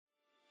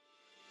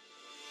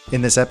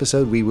In this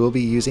episode, we will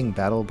be using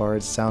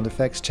BattleBard's sound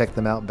effects. Check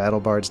them out,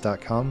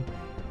 battlebards.com.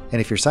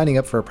 And if you're signing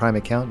up for a Prime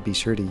account, be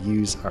sure to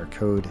use our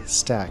code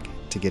STACK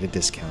to get a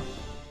discount.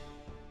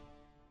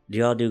 Do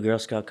y'all do Girl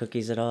Scout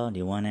cookies at all? Do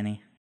you want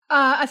any?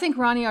 I think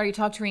Ronnie already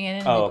talked to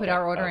Rhiannon and we put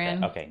our order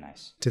in. Okay,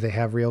 nice. Do they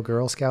have real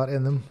Girl Scout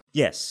in them?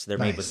 Yes, they're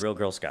made Nice. with real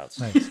Girl Scouts.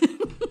 Nice.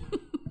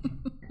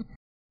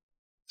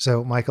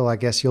 So, Michael, I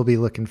guess you'll be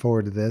looking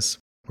forward to this.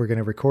 We're going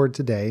to record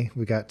today.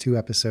 We got 2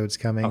 episodes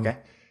coming. Okay.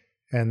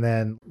 And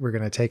then we're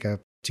going to take a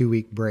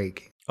 2-week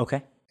break.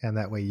 Okay. And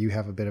that way you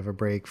have a bit of a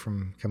break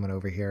from coming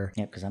over here.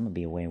 Yeah, because I'm going to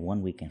be away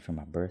 1 weekend for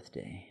my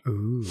birthday.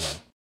 Ooh.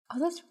 Oh,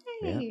 that's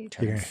right. Yeah,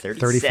 turning 37.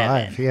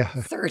 35, yeah.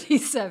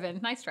 37.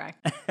 Nice try.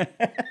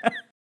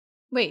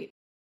 Wait,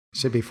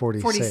 Should be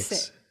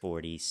 46.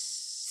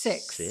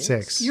 46.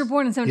 6. you're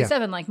born in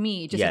 77 like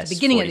me, just at Yes, the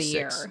beginning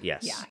 46. of the year.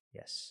 Yes. Yeah.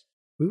 Yes.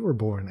 We were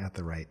born at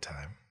the right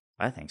time.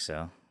 I think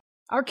so.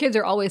 Our kids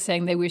are always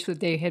saying they wish that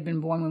they had been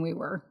born when we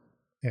were.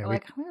 Yeah, They're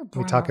like, we were we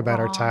born talk about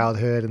our wrong."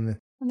 childhood, and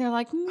And they're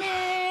like,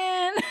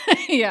 man.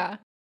 Yeah.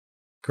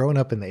 growing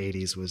up in the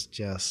 80s was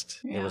just,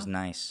 Yeah. It was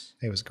nice.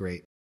 it was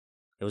great.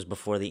 It was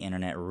before the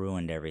internet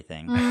ruined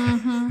everything.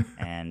 Mhm.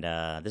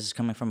 And this is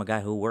coming from a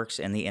guy who works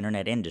in the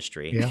internet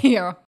industry. Yeah.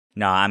 Yeah.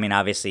 No, I mean,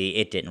 obviously,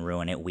 it didn't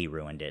ruin it. We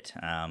ruined it.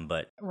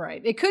 But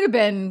Right. It could have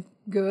been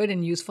good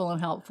and useful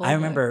and helpful. I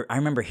but-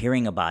 remember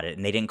hearing about it,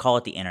 and they didn't call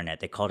it the internet.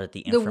 They called it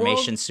the The world-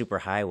 information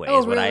superhighway. Oh,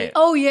 is what really? I,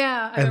 Oh,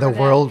 yeah. I And the remember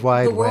that. World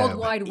Wide The World Web.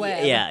 Wide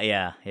Web.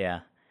 Yeah.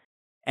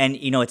 And,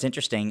 you know, it's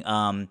interesting.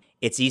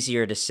 It's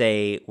easier to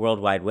say World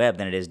Wide Web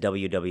than it is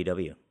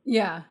www.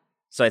 Yeah.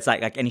 So it's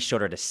like any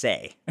shorter to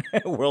say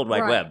World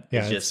Wide Right. Web. Yeah,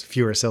 It's it's just,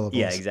 fewer syllables.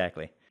 yeah,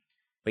 exactly.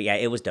 But yeah,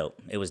 it was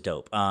dope. It was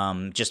dope.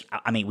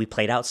 I mean, we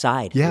played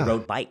outside. Yeah. We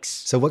rode bikes.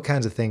 So what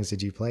kinds of things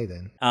did you play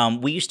then?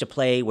 We used to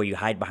play where you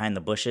hide behind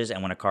the bushes,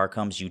 and when a car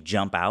comes, you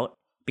jump out.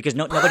 Because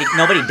nobody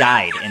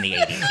died in the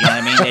 80s. You know what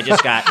I mean? They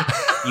just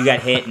you got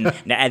hit, and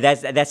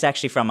that's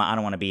actually from I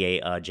don't want to be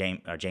a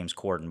James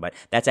Corden, but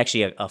that's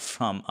actually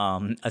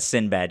from a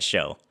Sinbad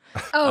show.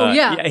 Oh,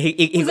 yeah.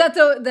 He Was that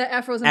the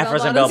Afros and Afros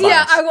Bell and Bell Bottoms?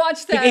 Yeah, Bottoms. I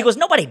watched that. He goes,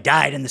 nobody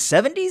died in the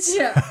 70s.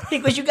 Yeah. He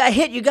goes, you got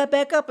hit, you got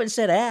back up and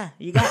said,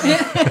 you got me.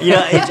 You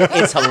know,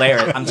 it's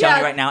hilarious. I'm telling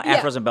you right now,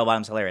 Yeah. Afros and Bell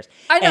Bottoms hilarious.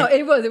 I know, And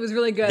it was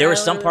really good. there were I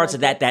some really parts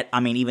of liked that I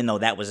mean, even though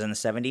that was in the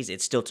 70s,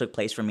 it still took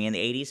place for me in the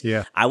 80s.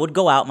 Yeah. I would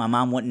go out, my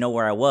mom wouldn't know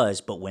where I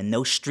was, but when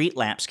those street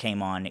lamps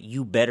came on,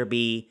 you better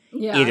be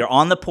Yeah. either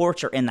on the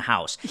porch or in the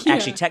house. Yeah.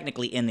 Actually,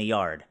 technically in the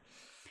yard.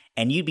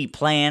 And you'd be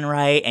playing,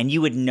 right? And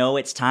you would know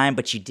it's time,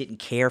 but you didn't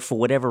care for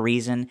whatever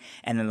reason.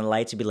 And then the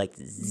lights would be like,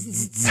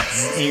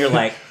 and you're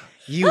like,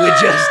 you would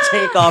just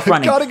take off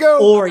running. Gotta go.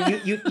 Or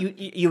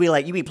you'd be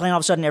like, you'd be playing all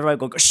of a sudden, everybody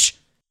would go, shh,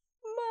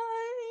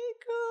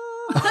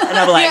 Michael. And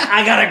I'd be like,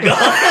 I gotta go.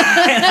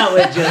 And I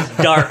would just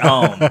dart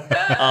home.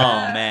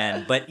 Oh,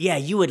 man. But yeah,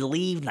 you would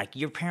leave, like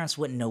your parents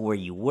wouldn't know where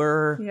you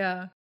were.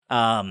 Yeah.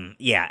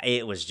 Yeah,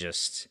 it was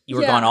just, you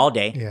were Yeah. gone all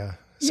day. Yeah.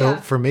 So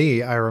Yeah. for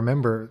me, I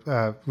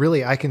remember,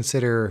 really, I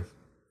consider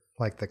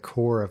like the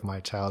core of my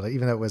childhood,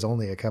 even though it was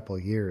only a couple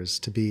of years,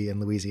 to be in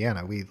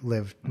Louisiana.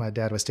 My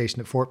dad was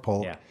stationed at Fort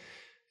Polk, Yeah.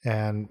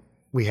 and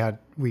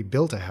we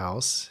built a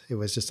house. It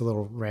was just a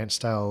little ranch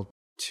style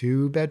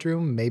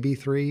 2-bedroom, maybe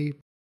 3.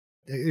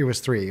 It was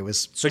 3. It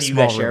was So do you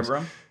small guys share a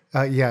rooms.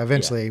 room? Yeah,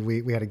 eventually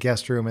we had a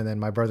guest room, and then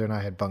my brother and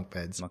I had bunk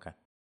beds. Okay.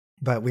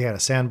 But we had a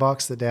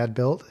sandbox that Dad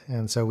built,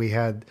 and so we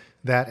had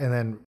that, and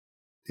then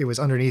it was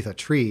underneath a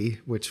tree,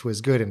 which was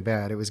good and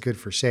bad. It was good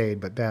for shade,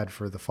 but bad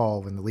for the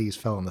fall when the leaves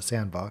fell on the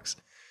sandbox.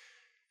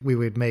 We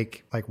would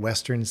make like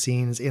Western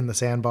scenes in the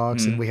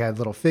sandbox, and we had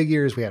little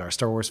figures. We had our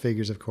Star Wars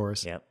figures, of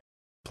course. Yep.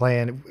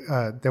 Playing.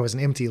 There was an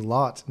empty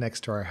lot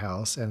next to our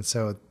house, and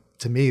so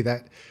to me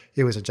that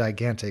it was a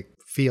gigantic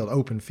field,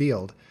 open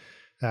field.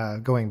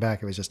 Going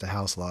back, it was just a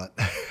house lot.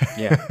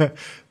 Yeah.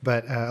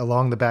 But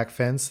along the back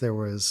fence, there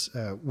was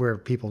where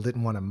people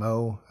didn't want to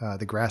mow.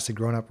 The grass had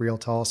grown up real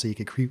tall, so you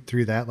could creep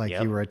through that like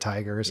Yep. you were a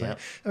tiger or something.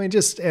 Yep. I mean,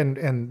 just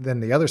and then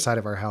the other side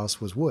of our house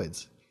was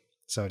woods.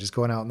 So just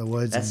going out in the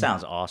woods. That and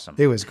sounds awesome.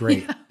 It was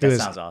great. That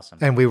sounds awesome.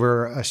 And we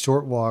were a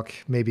short walk,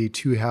 maybe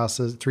 3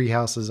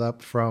 houses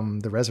up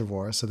from the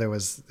reservoir. So there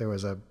was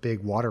a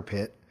big water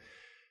pit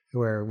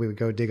where we would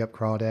go dig up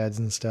crawdads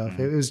and stuff.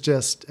 Mm-hmm. It was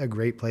just a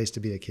great place to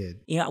be a kid.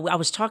 You know, I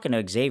was talking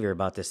to Xavier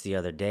about this the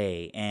other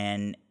day,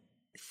 and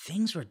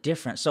things were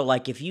different. So,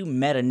 like, if you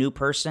met a new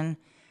person,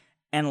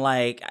 and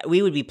like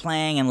we would be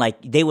playing, and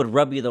like they would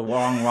rub you the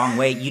wrong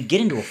way, you'd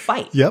get into a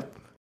fight. Yep.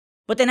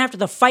 But then after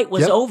the fight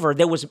was Yep. over,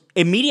 there was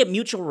immediate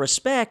mutual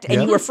respect, and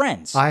Yep. you were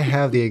friends. I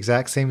have the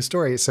exact same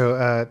story.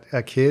 So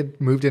a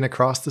kid moved in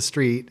across the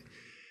street.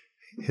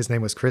 His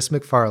name was Chris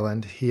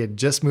McFarland. He had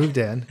just moved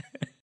in,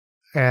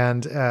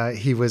 and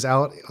he was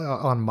out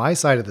on my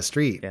side of the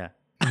street. Yeah.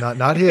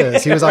 Not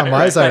his. He was on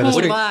my side of the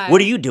What street. are-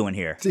 What are you doing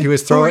here? He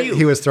was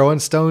throwing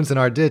stones in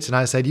our ditch, and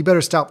I said, "You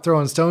better stop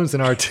throwing stones in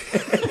our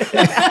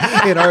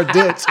in our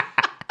ditch."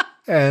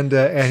 And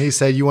he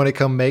said, "You want to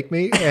come make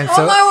me?" And Oh,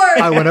 so my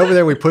word. I went over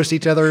there. We pushed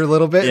each other a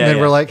little bit, Yeah, and then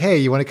yeah. we're like, "Hey,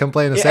 you want to come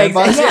play in the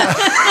sandbox?" Yeah.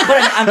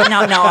 But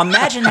now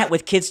imagine that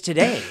with kids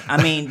today.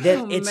 I mean,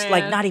 it's man.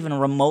 like not even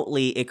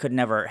remotely. It could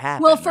never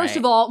happen. Well, first right?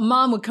 of all,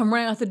 Mom would come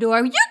running out the door.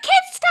 You kids,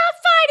 stop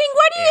fighting!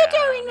 What are Yeah,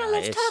 you doing? Now no,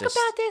 let's it's talk just-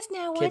 about this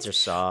now. kids are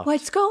soft.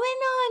 What's going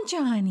on,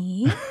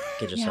 Johnny?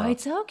 Kids are No, soft.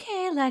 it's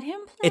okay. Let him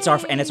play. It's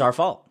our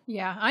fault.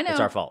 Yeah, I know. It's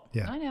our fault.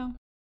 Yeah. I know.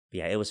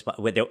 Yeah, it was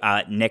with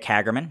Nick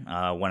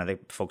Hagerman, one of the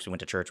folks we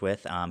went to church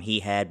with. He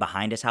had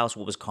behind his house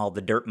what was called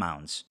the dirt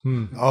mounds.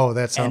 Oh,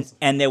 that sounds.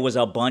 And there was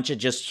a bunch of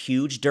just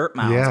huge dirt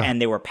mounds, Yeah.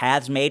 and there were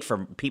paths made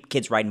for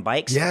kids riding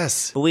bikes.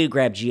 Yes. But we would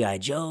grab GI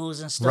Joes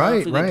and stuff. Right,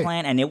 We'd be right.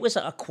 playing, and it was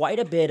quite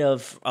a bit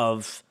of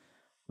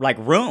like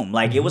room.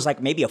 Like it was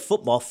like maybe a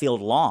football field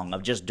long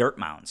of just dirt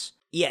mounds.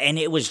 Yeah, and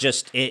it was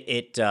just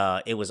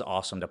it was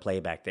awesome to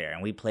play back there.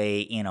 And we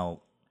play,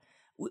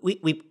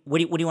 we what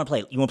do you want to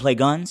play? You want to play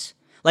guns?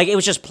 Like it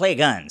was just play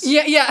guns.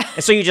 Yeah, yeah.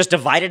 And so you just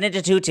divided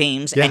into two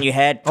teams, Yeah. and you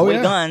had Oh, toy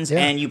yeah, guns, yeah.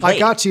 and you played. I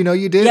got you. No,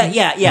 you did.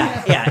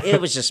 Yeah. It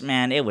was just,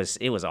 man, it was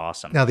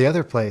awesome. Now the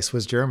other place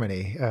was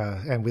Germany,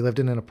 and we lived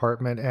in an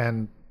apartment,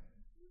 and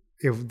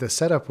the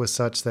setup was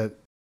such that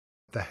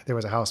there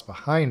was a house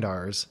behind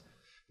ours.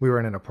 We were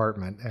in an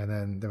apartment, and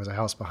then there was a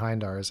house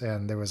behind ours,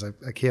 and there was a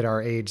kid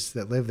our age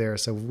that lived there.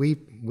 So we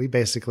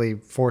basically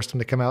forced him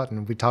to come out,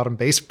 and we taught him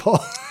baseball.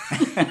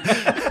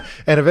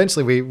 And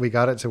eventually we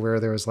got it to where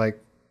there was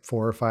like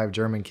 4 or 5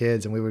 German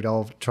kids, and we would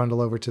all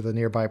trundle over to the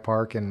nearby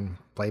park and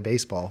play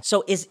baseball.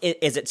 So is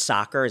it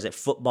soccer? Is it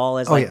football?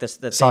 Is Oh like yeah, the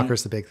thing?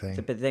 soccer's the big thing.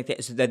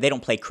 So they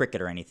don't play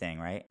cricket or anything,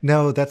 right?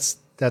 No, that's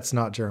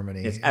not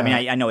Germany. I mean,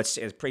 I know it's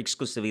pretty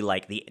exclusively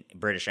like the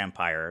British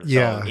Empire, so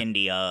Yeah.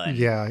 India, and,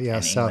 yeah, and England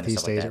and Southeast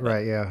stuff like Asia, that, but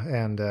right?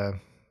 Yeah,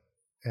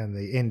 and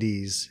the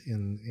Indies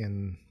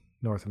in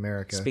North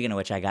America. Speaking of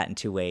which, I got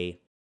into a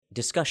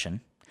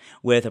discussion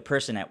with a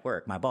person at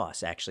work, my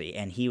boss actually,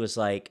 and he was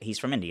like, he's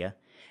from India,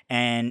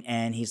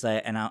 and he's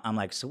like, and I'm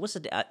like, so what's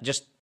the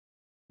just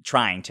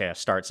trying to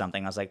start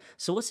something? I was like,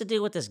 so what's the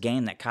deal with this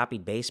game that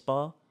copied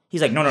baseball?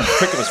 He's like, no,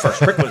 cricket was first.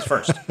 Cricket was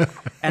first.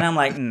 And I'm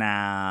like,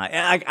 nah.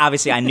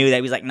 Obviously, I knew that.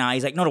 He was like, nah.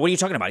 He's like, no, what are you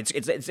talking about?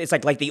 It's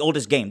like the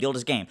oldest game.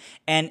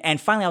 And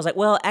finally, I was like,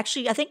 well,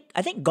 actually, I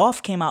think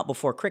golf came out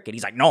before cricket.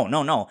 He's like, no.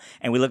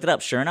 And we looked it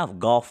up. Sure enough,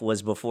 golf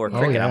was before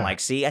cricket. yeah. I'm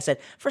like, see, I said,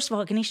 first of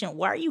all, Ganeshan,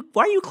 why are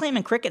you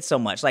claiming cricket so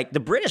much? Like the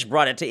British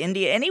brought it to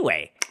India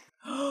anyway.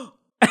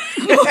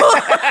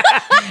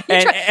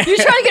 You're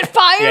trying to get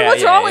fired?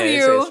 What's wrong with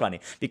you? It's funny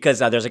because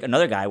there's like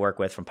another guy I work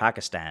with from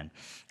Pakistan,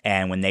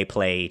 and when they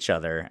play each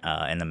other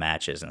in the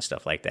matches and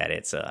stuff like that,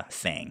 it's a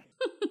thing.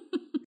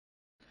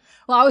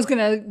 Well, I was going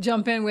to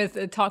jump in with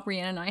a talk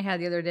Brianna and I had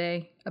the other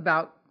day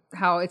about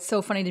how it's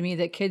so funny to me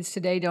that kids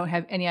today don't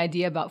have any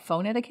idea about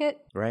phone etiquette.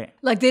 Right.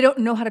 Like they don't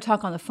know how to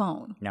talk on the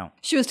phone. No.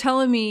 She was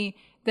telling me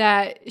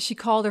that she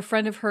called a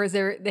friend of hers.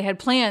 They had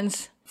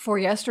plans for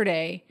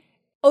yesterday.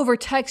 Over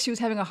text, she was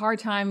having a hard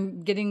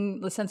time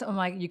getting the sense. I'm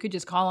like, you could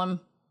just call him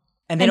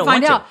And they and don't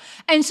find want out.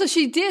 And so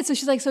she did. So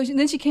she's like,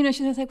 then she came to us.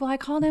 She was like, well, I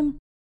called him.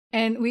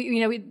 And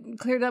we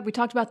cleared up. We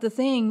talked about the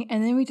thing.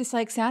 And then we just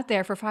like sat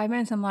there for 5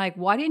 minutes. I'm like,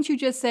 why didn't you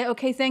just say,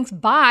 okay, thanks,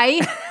 bye?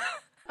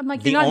 I'm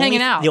like, you're not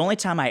hanging out. The only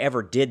time I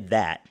ever did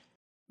that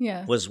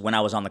Yeah. was when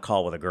I was on the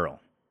call with a girl.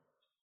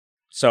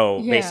 So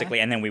Yeah. basically,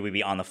 and then we would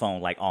be on the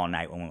phone like all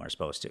night when we were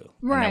supposed to. And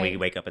then Right. we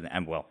wake up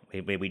and well,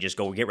 we just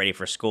go get ready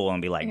for school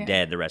and be like Yeah.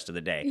 dead the rest of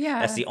the day.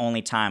 Yeah. That's the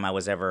only time I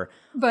was ever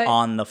But-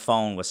 on the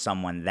phone with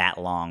someone that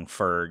long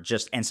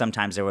and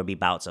sometimes there would be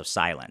bouts of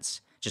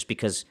silence just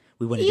because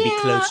we wanted to be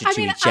closer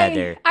to each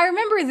other. I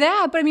remember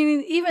that, but I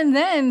mean, even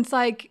then, it's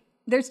like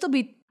there'd still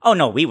be Oh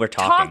no, we were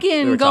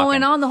talking. We were going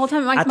talking. on the whole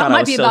time. It I might, thought might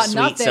I was be so about sweet,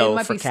 nothing. so It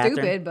might for be Catherine-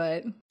 stupid,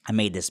 but I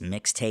made this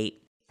mixtape.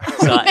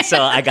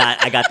 So I got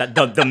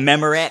the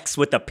Memorex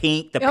with the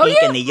pink Oh, yeah.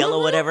 and the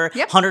yellow, whatever.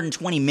 Yep.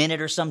 120 minute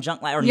or some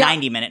junk like or Yeah.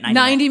 90 minute.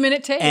 90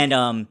 minute tape. And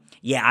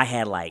I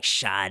had like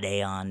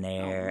Sade on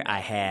there. I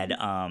had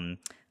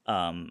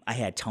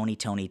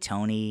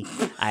Tony.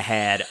 I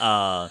had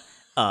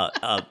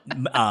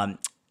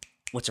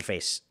what's her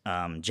face?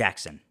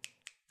 Jackson.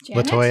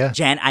 Janet?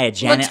 Latoya. I had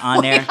Janet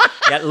on there.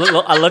 Yeah,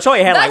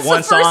 Latoya had like That's one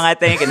the song, first- I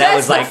think, and that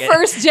was That's like the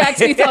first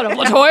Jackson we thought of.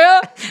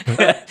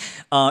 Latoya?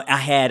 I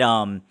had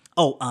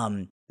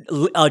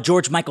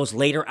George Michael's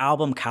later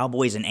album,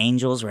 Cowboys and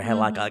Angels, where it had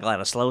like a lot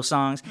of slow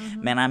songs.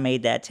 Man, I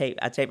made that tape.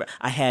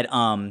 I had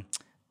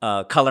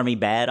Color Me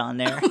Bad on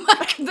there.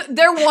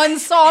 Their one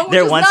song, which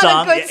Their is one not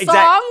song, a good exact-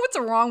 song. What's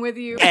wrong with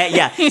you?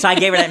 Yeah, so I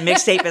gave her that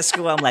mixtape at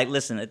school. I'm like,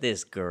 listen to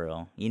this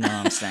girl. You know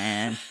what I'm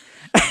saying?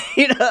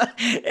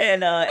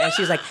 And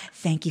she's like,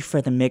 thank you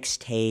for the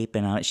mixtape.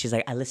 And she's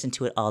like, I listen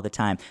to it all the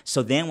time.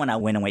 So then when I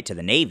went to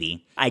the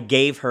Navy, I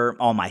gave her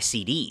all my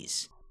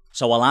CDs.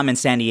 So while I'm in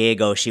San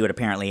Diego, she would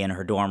apparently in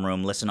her dorm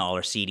room listen to all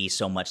her CDs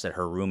so much that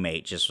her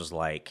roommate just was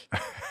like,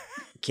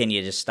 can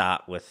you just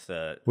stop with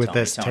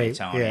this tape?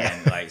 Yeah.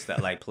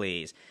 and like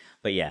please.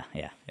 But yeah,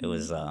 it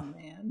was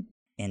Man.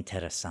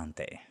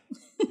 interessante.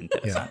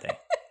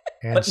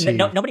 And But she,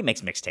 nobody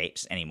makes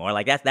mixtapes anymore.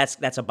 Like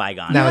that's a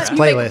bygone. Now era. it's You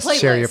make playlists.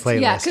 Share your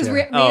playlist. Yeah, because yeah.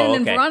 Rhiannon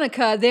and okay.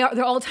 Veronica,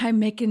 they're all the time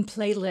making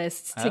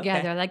playlists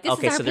together. Okay. Like, this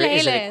okay, is our so playlist. there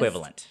is an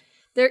equivalent.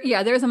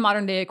 There's a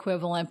modern day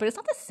equivalent, but it's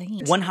not the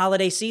same. One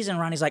holiday season,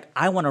 Ronnie's like,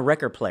 I want a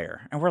record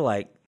player. And we're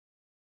like,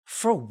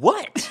 for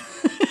what?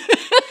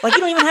 Like, you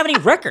don't even have any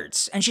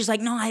records. And she's like,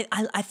 no,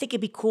 I think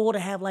it'd be cool to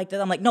have like that.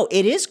 I'm like, no,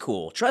 it is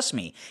cool. Trust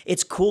me.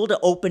 It's cool to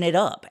open it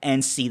up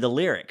and see the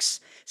lyrics.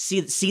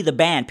 See the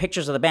band,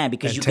 pictures of the band,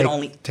 because And you take, can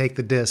only... take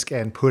the disc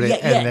and put it, Yeah,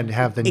 yeah. and then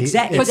have the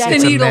Exactly. It's, Put the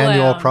it's a needle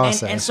manual down.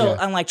 process. And so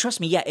yeah. I'm like, trust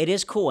me, yeah, it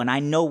is cool, and I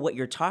know what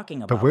you're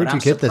talking about. where'd but you I'm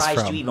get this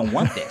surprised from? you even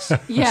want this.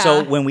 Yeah.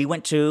 So when we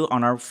went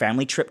on our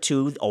family trip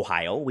to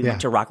Ohio, we Yeah.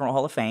 went to Rock and Roll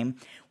Hall of Fame.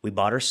 We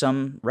bought her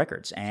some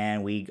records,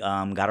 and we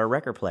got her a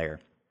record player.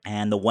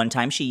 And the one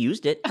time she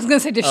used it, I was gonna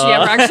say, did she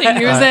ever actually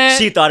use it?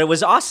 she thought it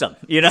was awesome.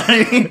 You know what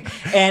I mean?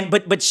 And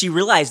but she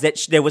realized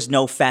that there was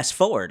no fast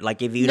forward.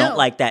 Like, if you No. don't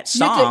like that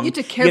You have to- song, you have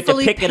to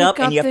carefully pick it up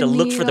pick and you up have to the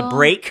look for the needle.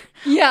 break.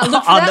 Yeah,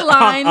 look for on that the,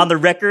 line. on the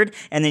record,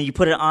 and then you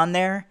put it on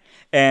there,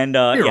 and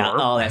yeah,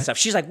 all that stuff.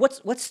 She's like,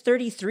 "What's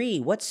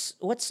 33? What's?"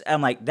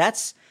 I'm like,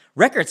 "That's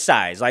record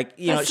size." Like,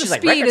 you know, That's the she's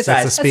like, speed. "Record It's-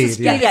 size." That's the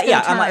speed, yeah. it's Yeah, gonna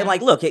yeah. I'm turn.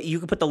 like, look, you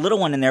can put the little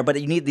one in there, but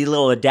you need the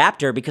little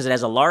adapter because it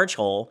has a large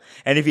hole.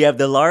 And if you have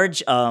the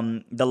large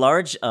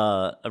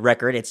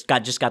record, it's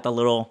just got the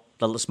little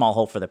small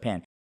hole for the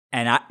pin.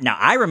 And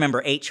I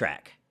remember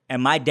 8-track,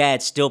 and my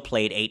dad still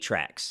played 8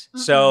 tracks.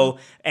 So,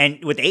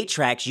 and with 8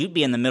 tracks, you'd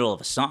be in the middle of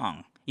a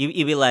song.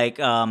 You'd be like,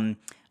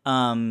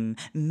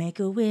 "Make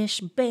a wish,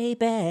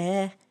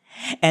 baby,"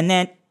 and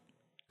then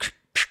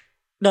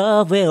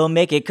love will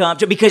make it come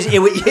true, because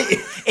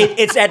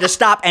it's had to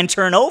stop and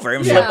turn over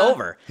and flip Yeah.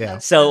 over. Yeah.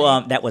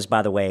 So that was,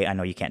 by the way, I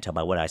know you can't tell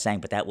by what I sang,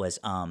 but that was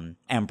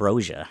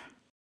Ambrosia.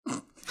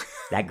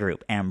 That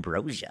group,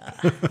 Ambrosia.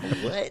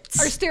 What?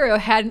 Our stereo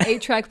had an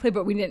 8-track player,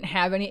 but we didn't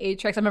have any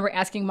 8-tracks. I remember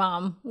asking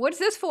Mom, "What is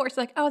this for?" She's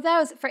like, "Oh, that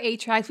was for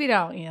 8-tracks. We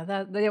don't,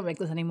 they don't make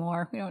this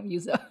anymore. We don't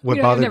use it." What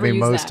bothered me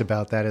most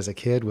about that as a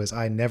kid was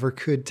I never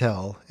could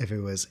tell if it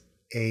was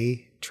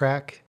a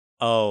track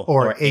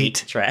or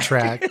 8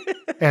 track.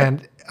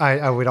 And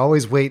I would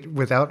always wait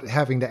without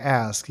having to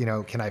ask,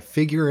 can I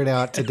figure it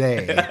out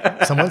today?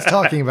 Someone's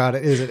talking about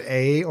it. Is it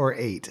A or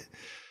 8?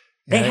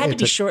 They And had to it be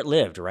took-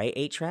 short-lived, right?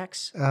 8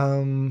 tracks?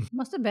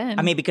 Must have been.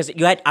 I mean, because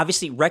you had,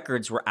 obviously,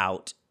 records were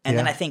out. And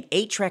then Yeah. I think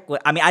 8-track,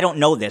 I don't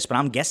know this, but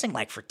I'm guessing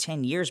like for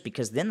 10 years,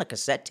 because then the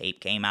cassette tape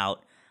came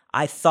out,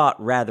 I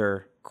thought,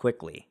 rather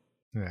quickly.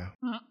 Yeah.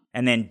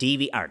 And then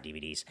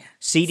DVDs.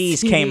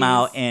 CDs came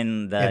out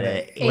in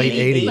the late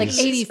 80s. like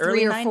 83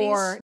 early or 90s?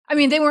 4. I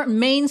mean, they weren't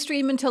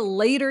mainstream until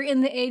later in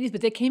the 80s,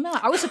 but they came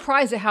out. I was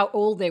surprised at how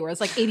old they were. It's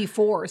like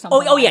 84 or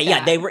something. Oh yeah, like yeah.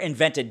 that. They were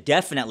invented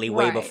definitely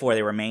way Right. before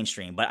they were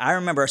mainstream. But I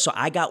remember, so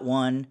I got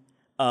one,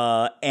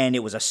 and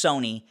it was a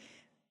Sony,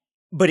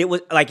 but it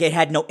was like it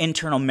had no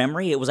internal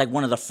memory. It was like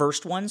one of the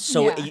first ones,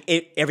 so Yeah.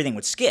 everything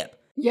would skip.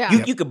 Yeah.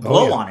 You could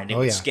blow yeah. on it, and it Oh,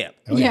 would yeah. skip.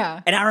 Oh,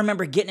 yeah. And I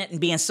remember getting it and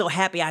being so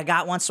happy I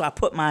got one. So I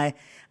put my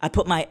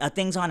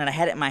things on, and I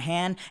had it in my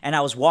hand, and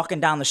I was walking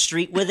down the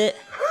street with it,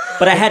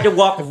 but I had to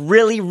walk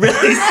really,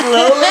 really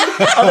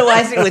slowly,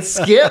 otherwise it would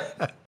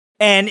skip.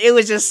 And it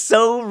was just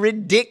so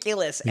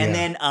ridiculous. And Yeah.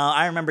 then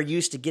I remember you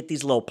used to get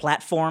these little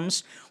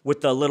platforms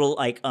with the little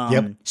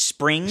Yep.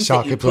 springs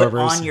Shock that you put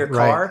absorbers. on your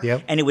Right, car,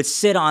 yep. and it would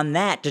sit on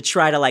that to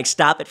try to like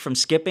stop it from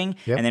skipping.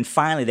 Yep. And then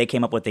finally they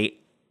came up with the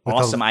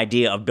awesome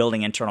idea of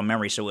building internal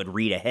memory so it would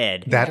read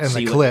ahead. That and So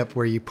the you would- clip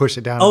where you push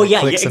it down Oh and it yeah,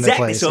 clicks into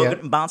exactly. place. So yeah. it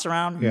wouldn't bounce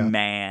around. Yeah.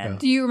 Man,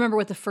 Do you remember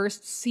what the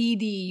first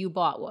CD you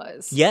bought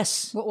was?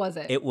 yes. What was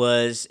it? It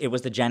was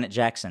the Janet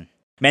Jackson.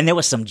 Man, there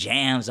was some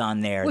jams on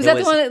there. Was There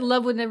that the one that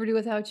Love Would Never Do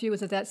Without You?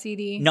 Was it that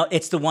CD? No,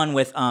 it's the one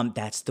with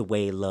That's the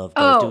Way Love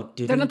Oh,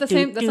 Goes. they're not the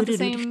same- that's not the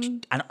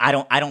same-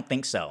 I don't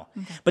think so.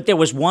 But there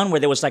was one where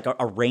there was like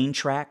a rain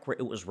track where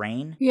it was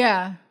rain.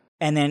 Yeah.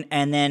 And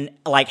then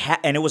like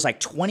and it was like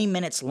 20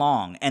 minutes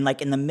long, and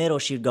like in the middle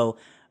she'd go,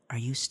 "Are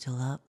you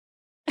still up?"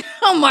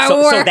 Oh my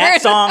So word.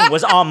 that song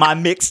was on my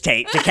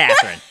mixtape to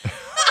Catherine.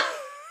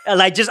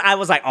 I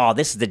was like, oh,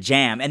 this is the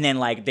jam. And then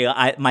like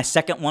my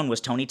second one was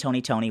Tony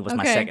was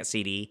my Okay. second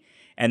CD.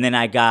 And then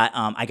I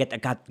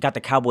got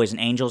the Cowboys and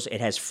Angels.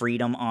 It has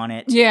Freedom on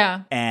it.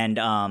 Yeah.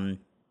 And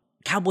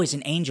Cowboys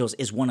and Angels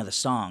is one of the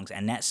songs,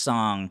 and that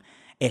song,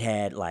 it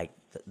had like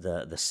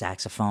the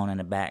saxophone in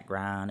the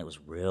background. It was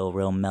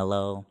real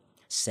mellow,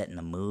 setting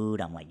the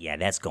mood. I'm like, yeah,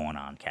 that's going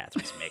on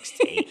Catherine's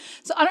mixtape.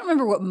 So I don't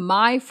remember what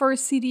my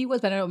first CD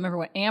was, but I don't remember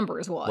what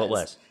Amber's was. What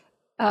was?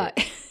 Uh,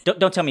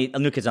 Don't tell me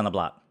New Kids on the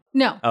Block.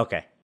 no.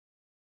 Okay.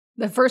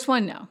 The first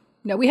one, no.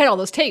 No, we had all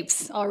those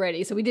tapes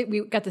already, so we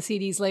got the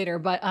CDs later.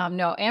 But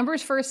no,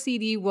 Amber's first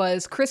CD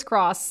was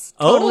Crisscross,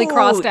 totally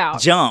crossed out.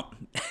 Jump.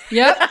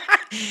 Yep.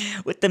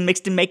 With the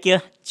mix to make you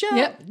jump,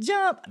 Yep.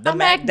 jump. The A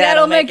Mac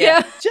that'll make you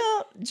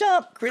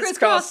jump.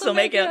 Crisscross will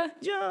make you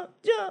jump.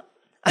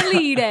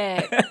 Lead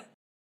it.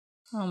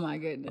 Oh my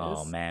goodness.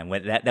 Oh man,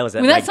 when that was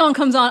When that song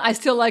comes on, I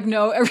still like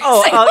know every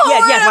single yeah,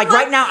 word. yes. Like I'm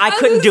right now, I I'm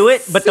couldn't just do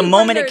it, but the super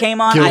moment it nerd. came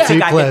on, I Guilty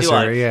think I could do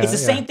pleasure, it. yeah, It's the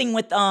yeah. same thing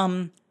with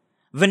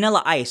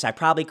Vanilla Ice. I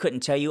probably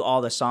couldn't tell you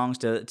all the songs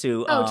to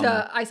to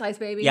Ice Ice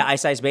Baby. yeah,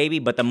 Ice Ice Baby,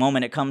 but the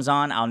moment it comes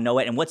on, I'll know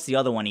it. And what's the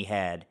other one he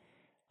had?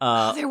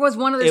 There was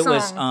one other It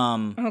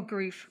song. was oh,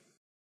 grief.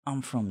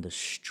 I'm from the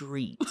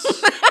streets.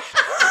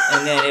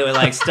 And then it would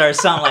like start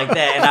something like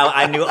that, and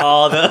I knew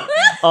all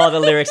the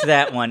lyrics to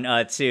that one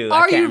too. I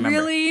Are can't you remember.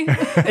 really?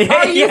 Yeah,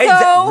 Are you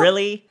exactly. though?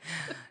 Really?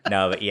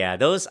 No, but yeah,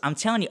 those. I'm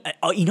telling you.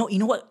 Oh, you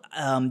know what?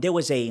 There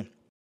was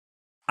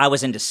I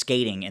was into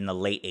skating in the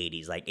late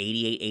 80s, like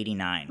 88,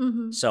 89.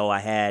 Mm-hmm. So I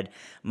had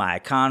my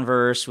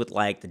Converse with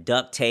like the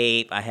duct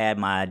tape. I had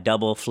my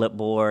double flip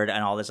board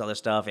and all this other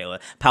stuff. It was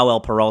Powell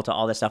Peralta,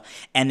 all this stuff.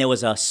 And there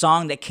was a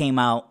song that came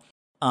out,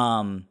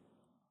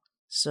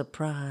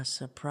 Surprise,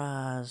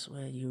 Surprise,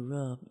 where you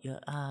rub your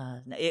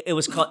eyes. It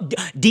was called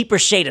Deeper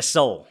Shade of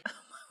Soul.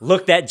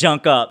 Look that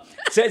junk up.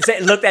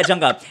 Look that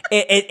junk up.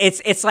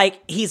 It's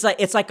like it's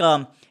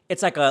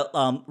like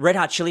a Red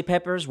Hot Chili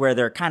Peppers where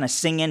they're kind of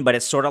singing, but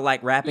it's sort of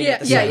like rapping at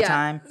the same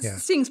time. Yeah.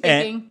 Sing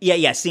speaking.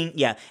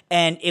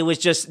 And it was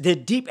just the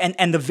deep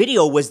and the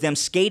video was them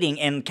skating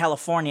in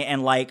California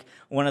and like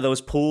one of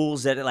those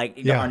pools that like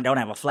don't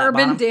have a flat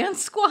Urban bottom.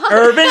 Dance Squad.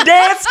 Urban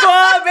Dance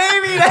Squad,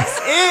 baby. That's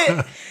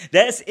it.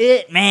 That's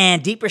it,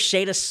 man. Deeper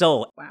Shade of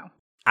Soul. Wow.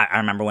 I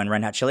remember when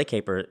Red Hot Chili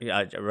Capers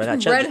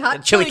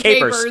Chili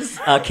Capers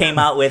came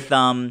out with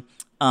the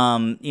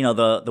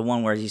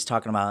one where he's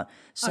talking about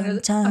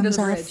sometimes under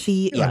the I bridge.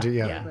 feel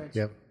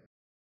Yep.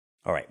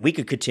 All right, we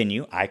could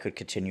continue. I could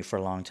continue for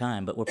a long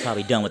time, but we're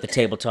probably done with the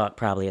table talk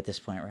probably at this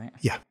point, right?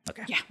 Yeah.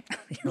 Okay. Yeah.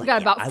 You're We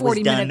got about 40 I was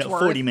done minutes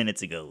worth. 40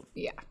 minutes ago.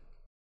 Yeah.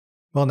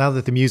 Well, now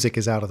that the music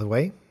is out of the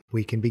way,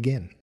 we can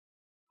begin.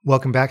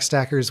 Welcome back,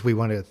 Stackers. We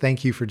want to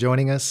thank you for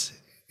joining us.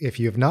 If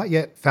you have not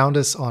yet found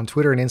us on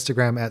Twitter and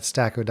Instagram at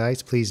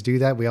StackODice, please do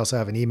that. We also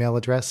have an email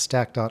address,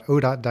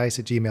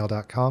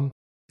 stack.o.dice@gmail.com.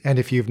 And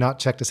if you've not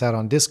checked us out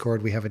on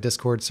Discord, we have a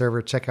Discord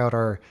server. Check out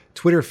our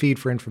Twitter feed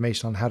for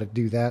information on how to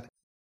do that.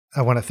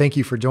 I want to thank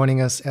you for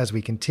joining us as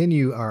we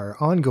continue our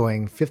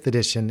ongoing 5th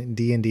edition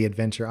D&D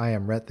adventure. I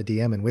am Rhett, the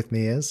DM, and with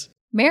me is...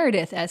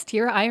 Meredith as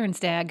Tira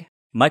Ironstag.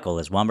 Michael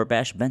is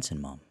Womberbash Benson,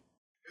 Mom.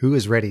 Who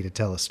is ready to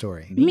tell a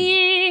story?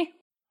 Me.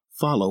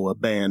 Follow a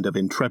band of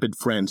intrepid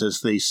friends as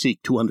they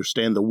seek to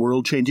understand the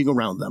world changing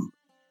around them,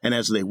 and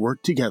as they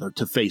work together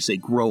to face a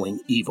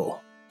growing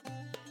evil.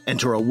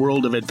 Enter a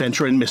world of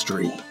adventure and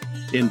mystery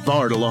in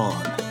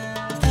Vardalon.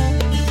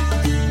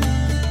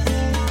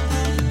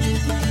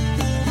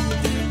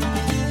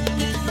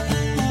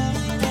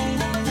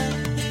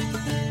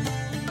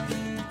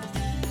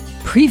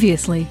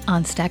 Previously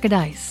on Stack of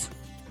Dice.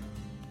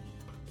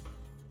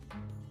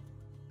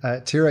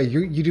 Tira,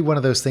 you do one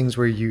of those things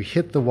where you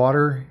hit the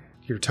water,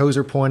 your toes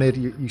are pointed,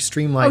 you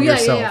streamline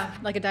yourself.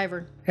 Like a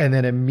diver. And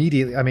then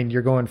immediately,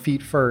 you're going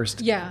feet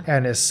first. Yeah.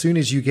 And as soon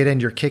as you get in,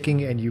 you're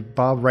kicking and you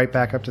bob right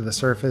back up to the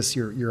surface.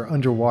 You're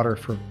underwater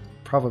for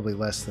probably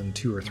less than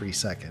 2 or 3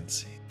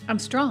 seconds. I'm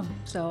strong,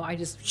 so I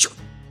just...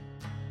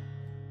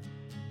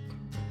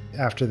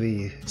 After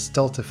the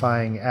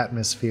stultifying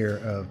atmosphere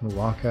of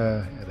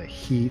Muwaka, the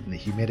heat and the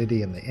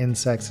humidity and the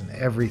insects and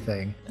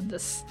everything, The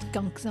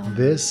skunk zone.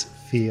 this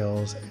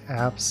feels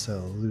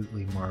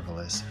absolutely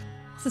marvelous.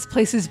 This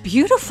place is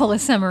beautiful,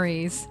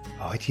 Esemeries.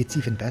 Oh, it gets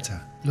even better.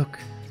 Look.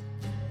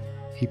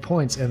 He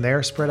points, and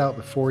there, spread out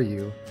before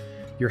you,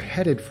 you're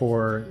headed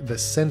for the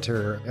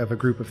center of a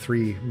group of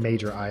 3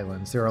 major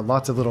islands. There are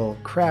lots of little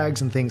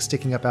crags and things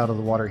sticking up out of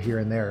the water here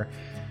and there.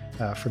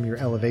 From your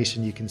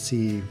elevation, you can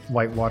see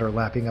white water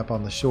lapping up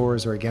on the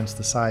shores or against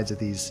the sides of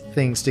these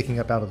things sticking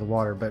up out of the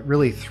water, but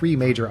really 3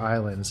 major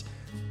islands.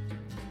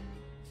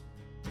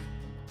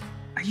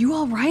 Are you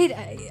all right?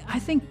 I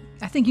think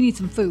you need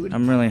some food.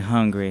 I'm really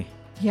hungry.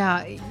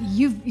 Yeah,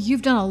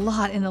 you've done a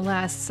lot in the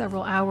last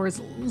several hours.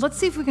 Let's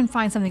see if we can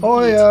find something to eat.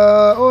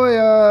 Oya,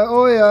 oya,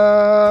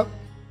 oya.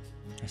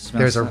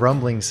 There's a some-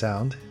 rumbling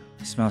sound,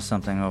 I smell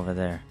something over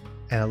there.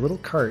 and a little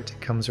cart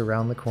comes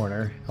around the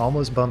corner,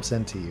 almost bumps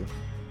into you.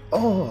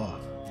 Oh!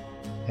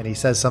 And he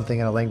says something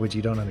in a language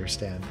you don't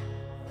understand.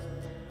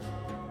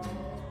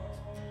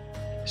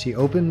 She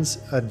opens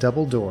a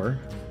double door.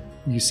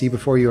 You see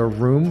before you a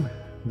room.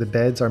 The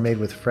beds are made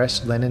with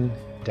fresh linen,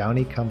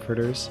 downy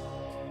comforters,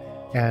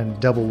 and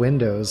double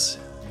windows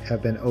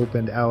have been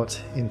opened out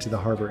into the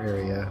harbor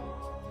area.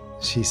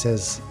 She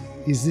says,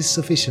 "Is this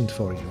sufficient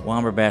for you?"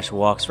 Womberbash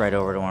walks right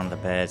over to one of the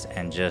beds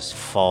and just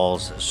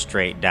falls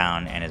straight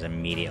down and is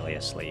immediately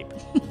asleep.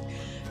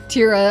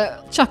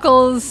 Tira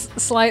chuckles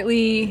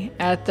slightly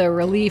at the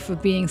relief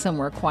of being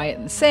somewhere quiet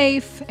and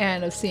safe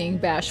and of seeing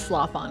Bash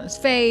flop on his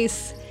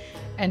face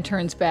and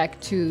turns back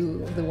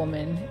to the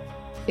woman.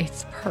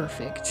 It's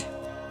perfect.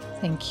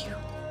 Thank you.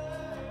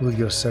 Will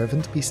your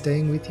servant be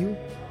staying with you?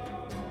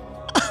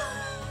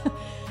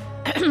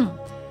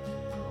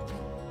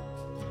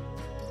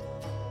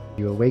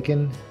 You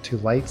awaken to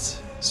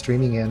lights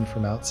streaming in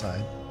from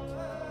outside.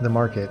 The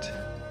market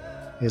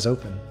is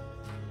open.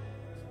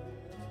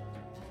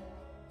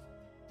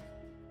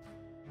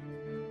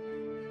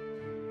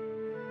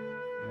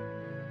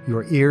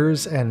 Your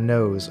ears and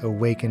nose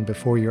awaken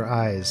before your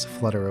eyes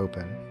flutter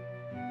open.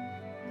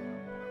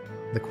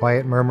 The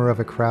quiet murmur of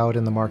a crowd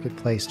in the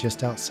marketplace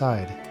just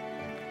outside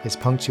is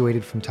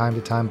punctuated from time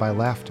to time by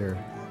laughter,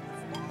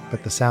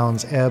 but the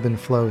sound's ebb and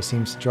flow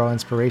seems to draw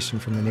inspiration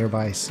from the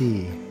nearby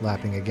sea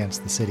lapping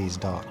against the city's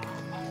dock.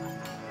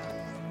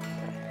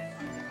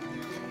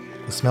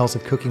 The smells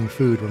of cooking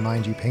food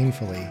remind you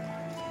painfully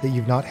that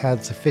you've not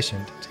had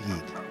sufficient to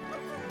eat.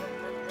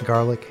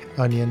 Garlic,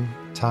 onion,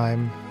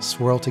 thyme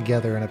swirl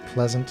together in a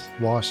pleasant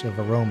wash of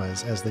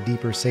aromas as the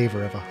deeper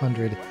savor of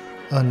 100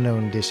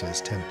 unknown dishes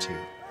tempt you.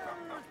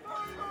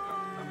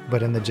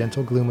 But in the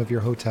gentle gloom of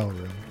your hotel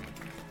room,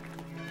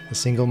 the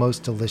single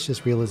most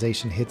delicious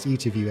realization hits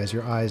each of you as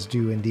your eyes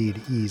do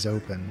indeed ease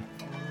open.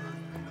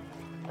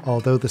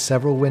 Although the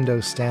several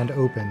windows stand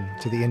open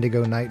to the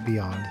indigo night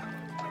beyond,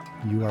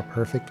 you are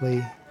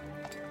perfectly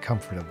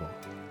comfortable.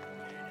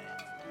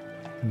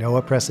 No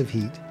oppressive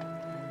heat,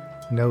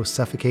 no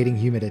suffocating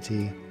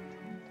humidity,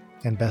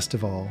 and best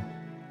of all,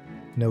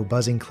 no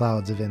buzzing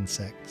clouds of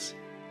insects.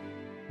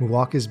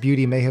 Muwaka's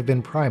beauty may have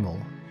been primal,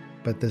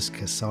 but this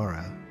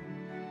Kasara,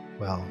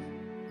 well,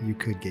 you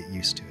could get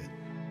used to it.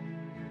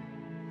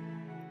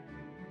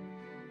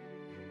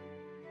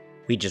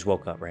 We just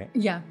woke up, right?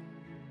 Yeah.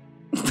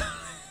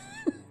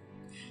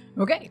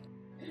 Okay.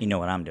 You know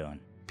what I'm doing.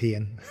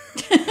 Peeing.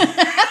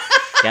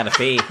 Gotta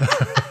pee.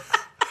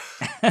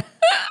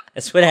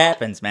 That's what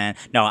happens, man.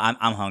 No, I'm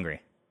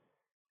hungry.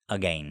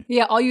 Again.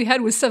 Yeah, all you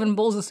had was 7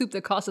 bowls of soup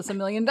that cost us $1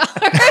 million.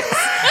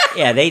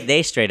 Yeah,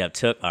 they straight up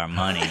took our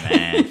money,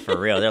 man. For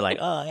real. They're like,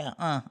 oh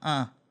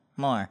yeah,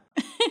 more.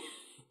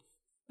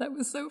 That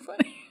was so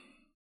funny.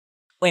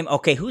 Wait,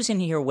 okay, who's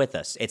in here with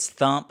us? It's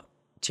Thump,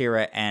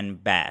 Tira,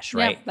 and Bash,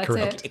 right? Yeah, that's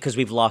Correct. it. Because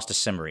we've lost to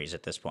Simmeries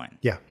at this point.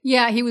 Yeah.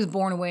 Yeah, he was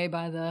borne away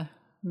by the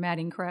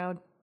madding crowd.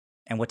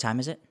 And what time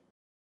is it?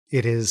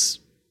 It is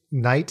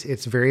night.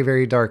 It's very,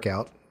 very dark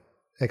out,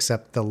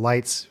 except the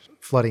lights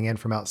flooding in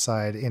from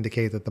outside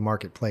indicate that the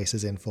marketplace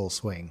is in full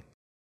swing.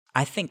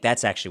 I think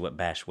that's actually what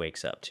Bash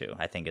wakes up to,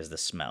 I think, is the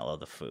smell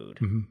of the food.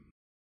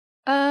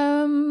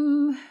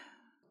 Mm-hmm.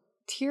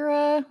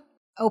 Tira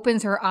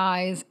opens her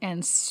eyes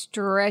and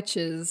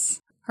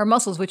stretches her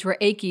muscles, which were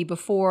achy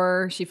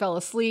before she fell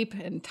asleep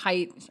and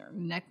tight. Her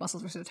neck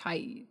muscles were so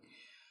tight.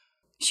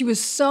 She was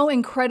so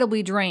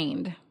incredibly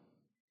drained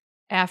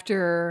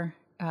after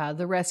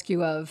the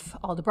rescue of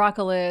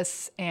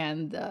Aldebroculus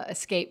and the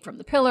escape from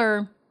the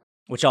pillar.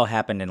 Which all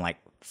happened in like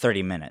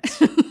 30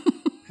 minutes.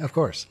 Of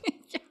course.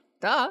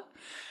 Duh.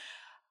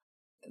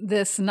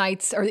 This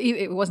night's, or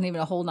it wasn't even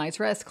a whole night's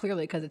rest,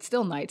 clearly, because it's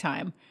still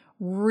nighttime,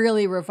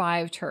 really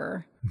revived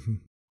her.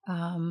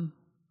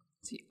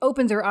 She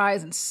opens her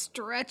eyes and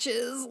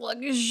stretches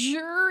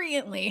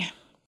luxuriantly.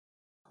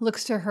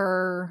 Looks to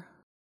her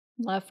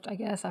left, I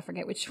guess. I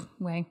forget which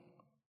way.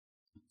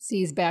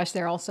 Sees Bash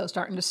there also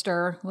starting to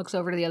stir. Looks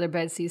over to the other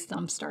bed, sees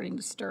Thump starting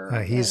to stir.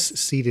 I He's guess.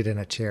 seated in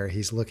a chair.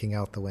 He's looking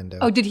out the window.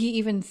 Oh, did he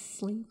even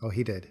sleep? Oh,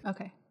 he did.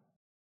 Okay.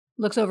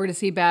 Looks over to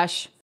see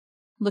Bash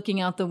looking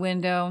out the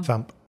window.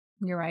 Thump.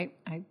 You're right.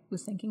 I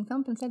was thinking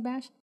Thump and said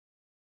Bash.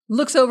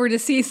 Looks over to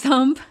see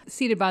Thump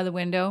seated by the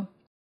window.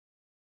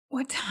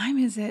 What time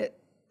is it?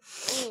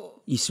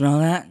 You smell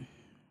that?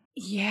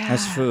 Yeah.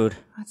 That's food.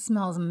 That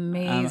smells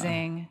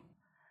amazing.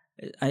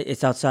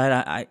 It's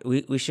outside.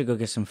 We should go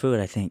get some food,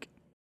 I think.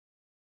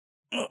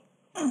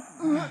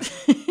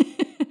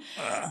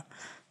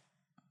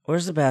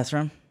 Where's the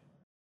bathroom?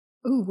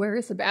 Ooh, where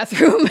is the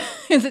bathroom?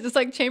 Is it just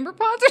like chamber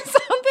pots or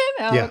something?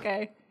 Oh, Yeah.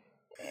 Okay.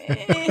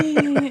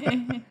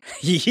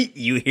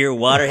 You hear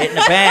water hitting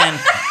the pan.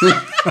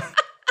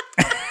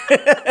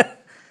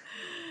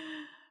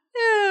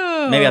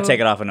 Maybe I'll take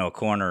it off into a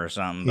corner or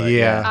something. But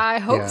Yeah. I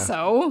hope Yeah.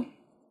 so.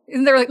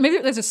 Isn't there maybe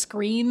there's a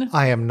screen?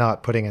 I am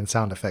not putting in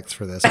sound effects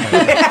for this.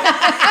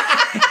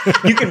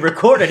 You can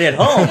record it at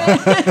home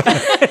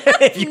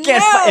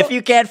if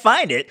you can't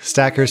find it.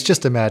 Stackers,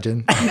 just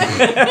imagine.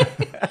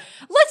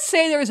 Let's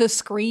say there's a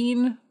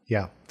screen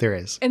Yeah, there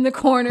is. in the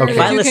corner. Okay. If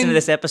that I you listen can... to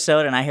this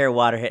episode and I hear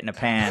water hitting a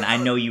pan, I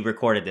know you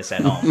recorded this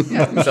at home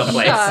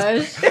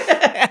someplace.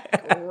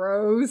 Gosh.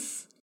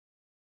 Gross.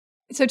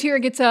 So Tira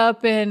gets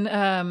up and,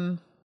 I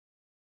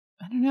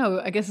don't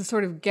know, I guess it's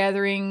sort of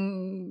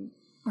gathering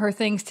her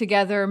things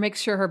together, makes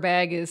sure her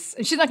bag is,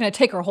 and she's not going to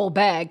take her whole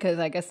bag because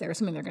I guess they're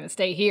assuming they're going to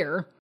stay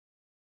here.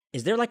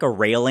 Is there like a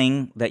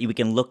railing that we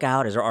can look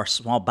out? Is there our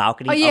small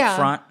balcony yeah. up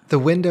front? The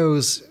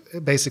windows,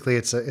 basically,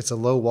 it's a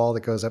low wall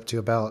that goes up to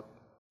about,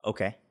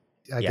 Okay.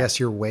 I guess,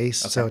 your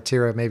waist. So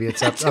Tira, maybe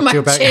it's up my to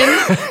about chin.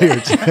 your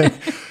chin.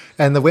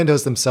 And the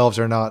windows themselves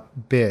are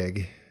not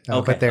big,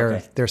 Okay, but they're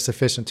okay. they're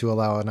sufficient to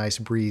allow a nice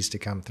breeze to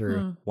come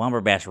through.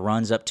 Womberbash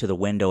runs up to the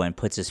window and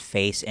puts his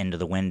face into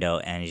the window,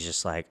 and he's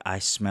just like, I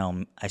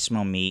smell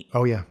meat.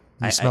 Oh yeah,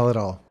 you smell it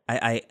all.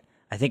 I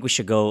think we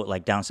should go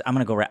like down. I'm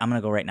gonna go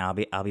right now.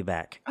 I'll be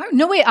back. Oh,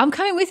 no, wait, I'm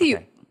coming with you.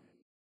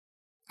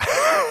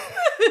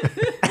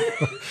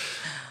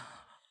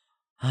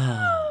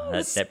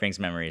 That brings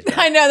memories back.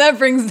 I know,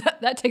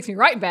 that takes me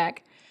right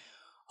back.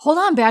 Hold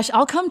on, Bash,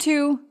 I'll come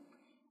too.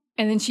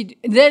 And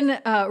then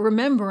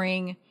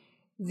remembering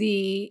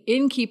the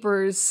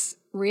innkeeper's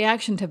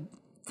reaction to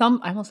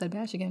Thump, I almost said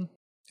Bash again.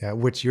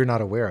 which you're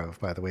not aware of,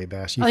 by the way,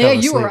 Bash. Oh, fell yeah,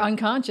 you asleep. were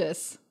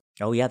unconscious.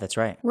 Oh, yeah, that's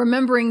right.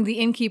 Remembering the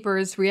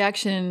innkeeper's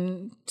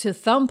reaction to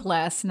Thump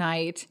last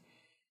night,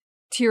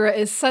 Tira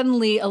is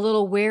suddenly a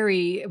little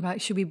wary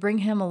about, should we bring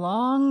him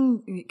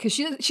along? Because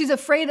she's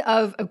afraid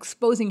of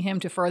exposing him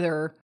to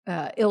further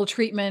ill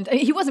treatment. I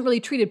mean, he wasn't really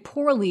treated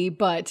poorly,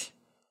 but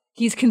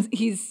he's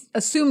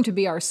assumed to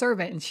be our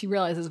servant, and she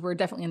realizes we're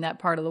definitely in that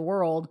part of the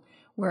world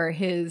where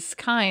his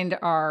kind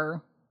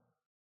are,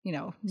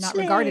 not Slaves.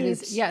 regarded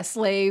as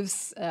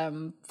slaves,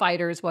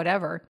 fighters,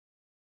 whatever.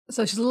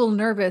 So she's a little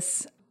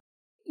nervous.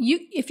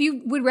 If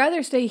you would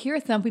rather stay here,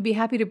 Thump, we'd be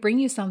happy to bring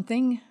you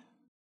something.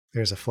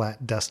 There's a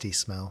flat, dusty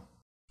smell.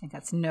 I think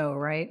that's no,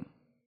 right?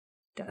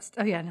 Dust.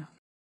 Oh yeah, no.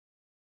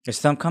 Is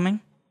Thump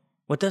coming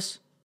with us?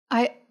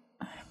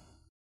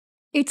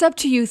 It's up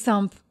to you,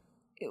 Thump.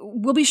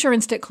 We'll be sure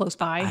and stick close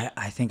by.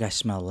 I think I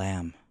smell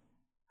lamb.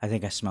 I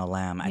think I smell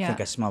lamb. I think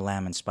I smell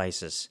lamb and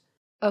spices.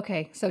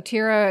 Okay, so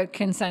Tira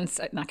concedes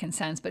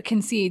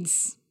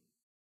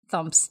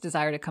Thump's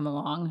desire to come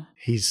along.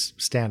 He's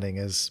standing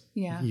as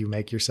you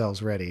make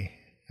yourselves ready,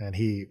 and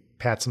he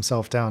pats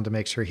himself down to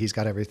make sure he's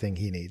got everything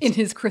he needs. In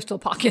his crystal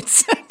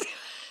pockets.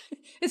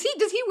 Does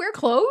he wear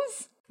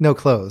clothes? No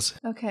clothes.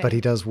 Okay. But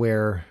he does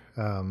wear,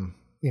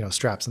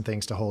 straps and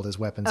things to hold his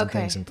weapons and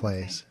things in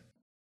place.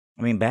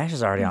 I mean, Bash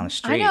is already on the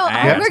street. I know.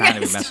 I We're have time to gonna be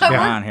messing start.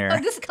 around here.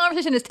 This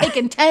conversation has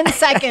taken 10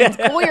 seconds.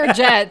 Cool your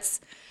jets.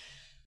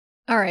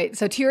 All right,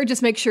 so Tira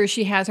just makes sure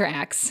she has her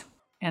axe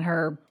and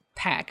her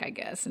pack, I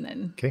guess, and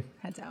then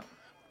heads out.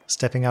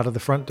 Stepping out of the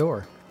front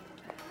door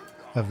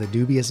of the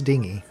dubious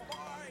dinghy,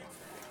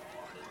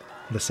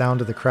 the sound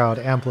of the crowd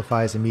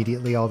amplifies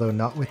immediately, although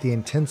not with the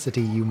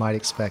intensity you might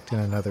expect in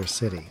another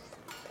city.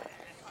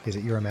 Is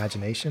it your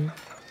imagination?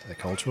 A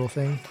cultural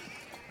thing?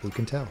 Who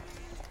can tell?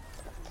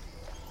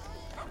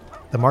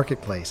 The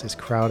marketplace is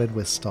crowded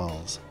with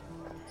stalls,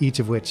 each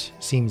of which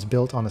seems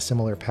built on a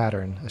similar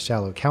pattern: a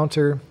shallow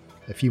counter,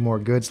 a few more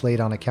goods laid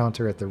on a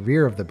counter at the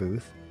rear of the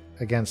booth,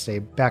 against a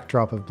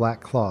backdrop of black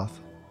cloth,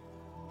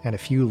 and a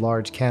few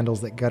large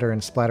candles that gutter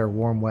and splatter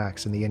warm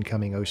wax in the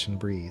incoming ocean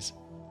breeze.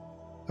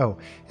 Oh,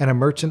 and a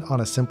merchant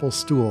on a simple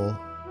stool,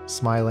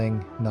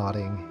 smiling,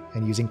 nodding,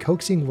 and using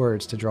coaxing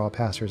words to draw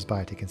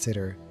passers-by to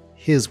consider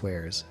his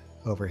wares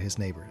over his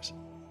neighbors.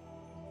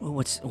 Well,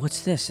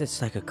 what's this?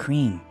 It's like a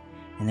cream,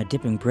 and they're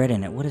dipping bread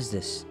in it. What is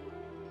this?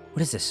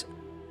 What is this?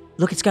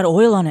 Look, it's got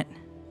oil on it.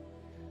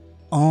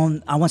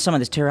 I want some of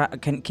this, Tara.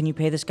 Can you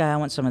pay this guy? I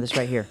want some of this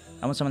right here.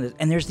 I want some of this.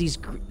 And there's these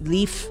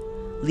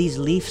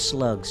leaf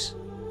slugs.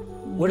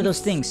 What are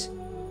those things?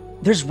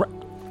 There's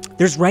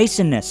rice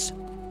in this.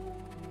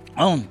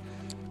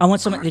 I want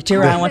some,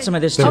 Tara. I want some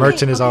of this too. The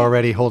merchant is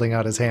already holding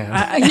out his hand.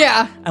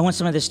 I want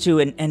some of this too,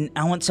 and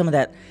I want some of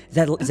that.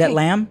 Is that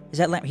lamb? Is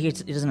that lamb? He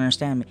doesn't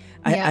understand me.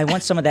 I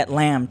want some of that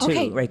lamb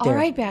too, right there. All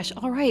right, Bash.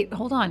 All right,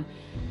 hold on.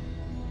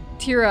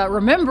 Tira,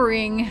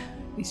 remembering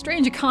the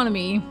strange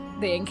economy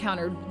they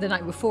encountered the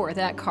night before at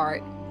that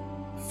cart,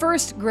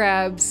 first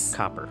grabs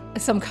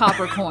some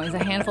copper coins,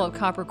 a handful of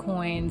copper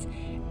coins,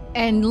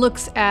 and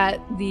looks at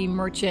the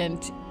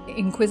merchant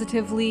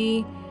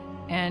inquisitively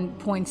and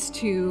points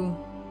to,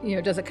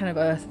 does a kind of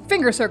a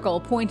finger circle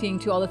pointing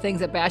to all the things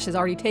that Bash has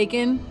already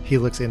taken. He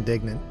looks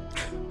indignant.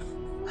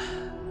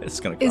 It's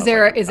gonna. Is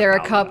there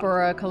a cup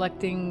or a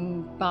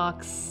collecting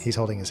box? He's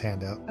holding his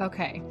hand out.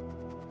 Okay.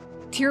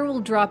 Tira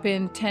will drop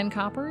in 10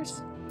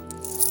 coppers.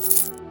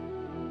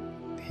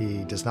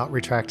 He does not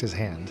retract his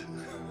hand.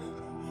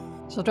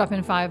 She'll drop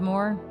in 5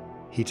 more.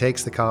 He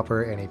takes the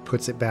copper and he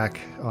puts it back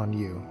on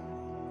you.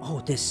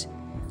 Oh,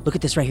 look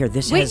at this right here.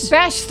 Wait,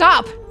 Bash,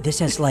 stop! This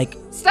has like...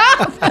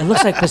 Stop! It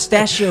looks like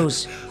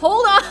pistachios.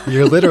 Hold on!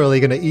 You're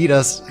literally going to eat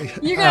us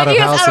You're going to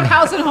eat us out of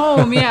house and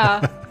home,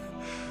 yeah.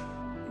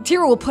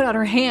 Tira will put out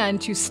her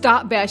hand to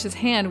stop Bash's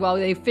hand while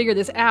they figure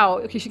this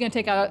out. Okay, she's going to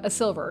take out a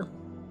silver.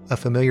 A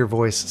familiar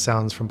voice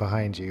sounds from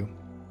behind you.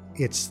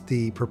 It's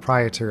the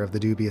proprietor of the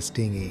dubious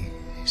dinghy.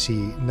 She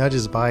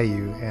nudges by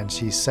you and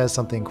she says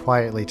something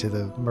quietly to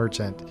the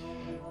merchant,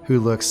 who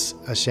looks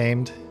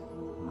ashamed.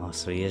 Oh,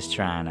 so he is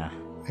trying to...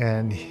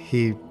 And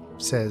he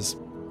says,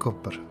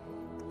 copper.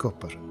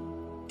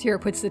 Tira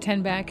puts the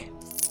 10 back.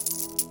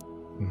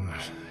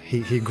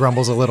 He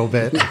grumbles a little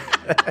bit.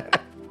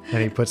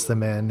 And he puts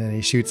them in and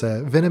he shoots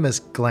a venomous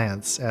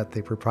glance at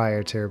the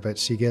proprietor, but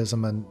she gives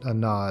him a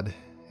nod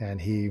and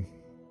he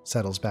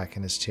settles back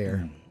in his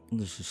chair.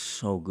 This is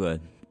so good.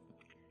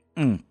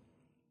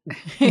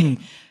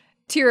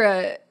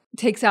 Tira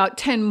takes out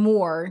 10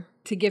 more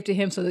to give to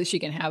him so that she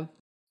can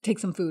take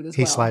some food as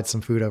well. He slides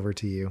some food over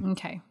to you.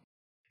 Okay.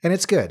 And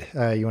it's good.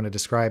 You want to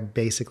describe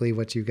basically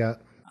what you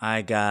got?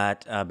 I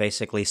got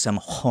basically some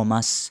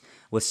hummus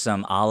with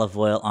some olive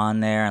oil on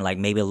there and like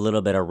maybe a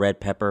little bit of red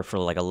pepper for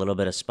like a little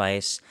bit of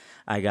spice.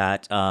 I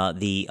got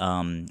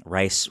the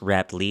rice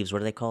wrapped leaves.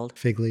 What are they called?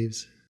 Fig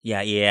leaves.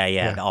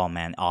 Yeah. Oh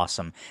man,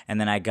 awesome. And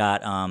then I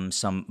got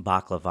some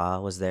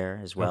baklava was there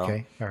as well.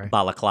 Okay, all right.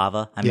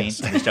 Balaclava. I mean,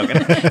 Yes. I'm just joking.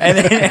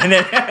 and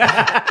then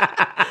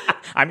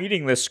I'm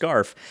eating this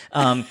scarf.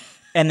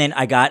 And then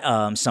I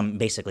got some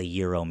basically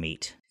gyro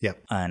meat.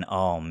 Yep. And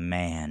oh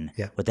man,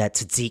 Yeah. with that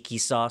tzatziki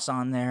sauce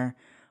on there,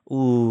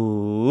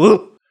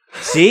 ooh,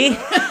 see,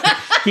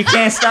 you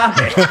can't stop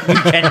it. You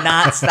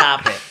cannot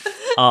stop it.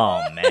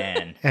 Oh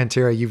man, And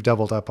Tara, you've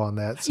doubled up on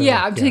that. So,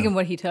 yeah, I'm taking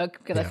what he took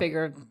because I Yeah.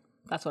 figured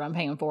that's what I'm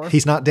paying for.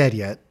 He's not dead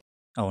yet.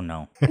 oh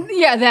no.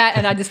 Yeah, that,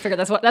 and I just figured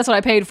that's what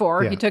I paid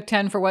for. Yeah. He took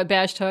 10 for what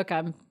Bash took.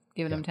 I'm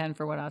giving him 10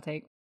 for what I'll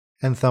take.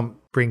 And Thump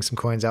brings some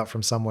coins out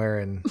from somewhere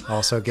and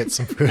also gets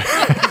some food.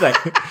 He's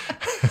like,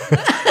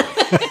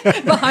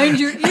 Behind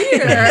your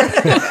ear.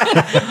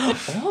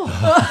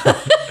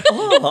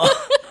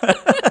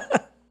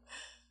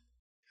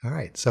 All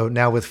right. So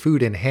now with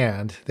food in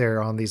hand,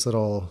 they're on these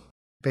little,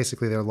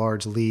 basically they're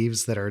large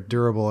leaves that are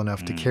durable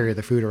enough to carry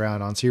the food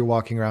around on. So you're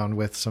walking around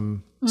with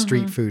some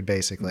street food,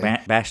 basically.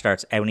 Bash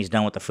starts, and when he's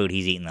done with the food,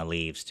 he's eating the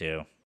leaves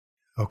too.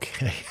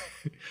 Okay.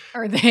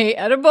 Are they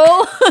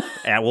edible?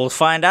 And we'll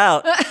find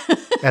out.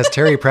 As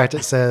Terry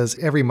Pratchett says,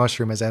 every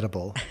mushroom is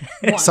edible.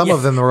 Some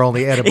of them are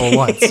only edible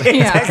once.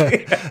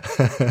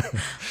 Yeah.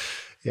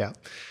 Yeah.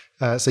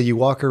 So you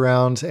walk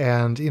around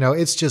and,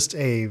 it's just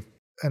an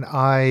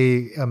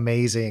eye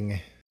amazing.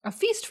 A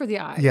feast for the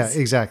eyes. Yeah,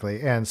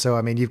 exactly. And so,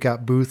 you've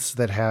got booths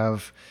that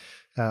have,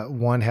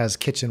 one has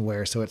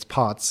kitchenware, so it's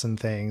pots and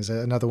things.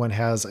 Another one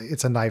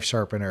it's a knife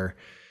sharpener.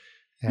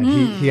 And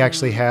he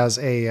actually has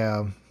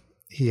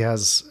he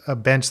has a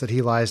bench that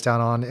he lies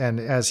down on. And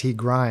as he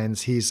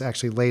grinds, he's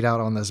actually laid out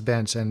on this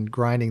bench and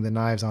grinding the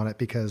knives on it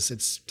because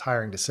it's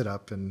tiring to sit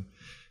up and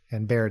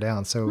bear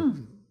down. So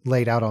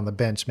laid out on the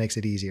bench makes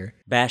it easier.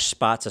 Bash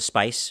spots a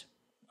spice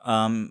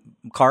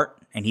cart,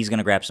 and he's going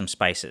to grab some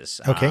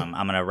spices. Okay. I'm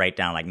going to write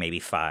down like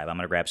maybe 5. I'm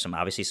going to grab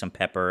obviously some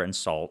pepper and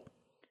salt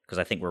because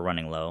I think we're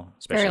running low.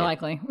 Especially. Very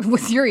likely.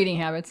 With your eating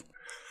habits.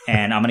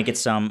 And I'm going to get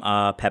some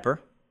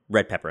pepper,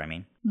 red pepper, I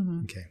mean.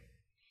 Okay.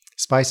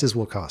 Spices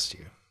will cost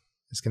you.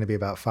 It's going to be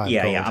about 5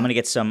 Yeah, gold. yeah. I'm going to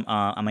get some.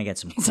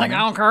 It's like, I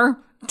don't care.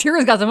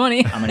 Tira's got the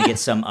money. I'm going to get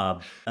some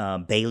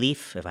bay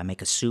leaf. If I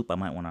make a soup, I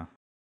might want to.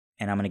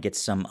 And I'm going to get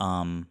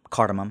some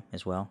cardamom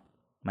as well.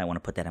 Might want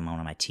to put that in one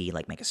of my tea,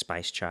 like make a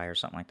spice chai or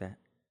something like that.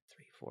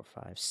 3, 4,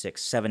 5,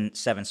 6,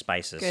 7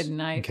 spices. Good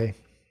night. Okay.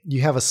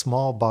 You have a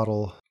small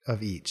bottle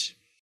of each.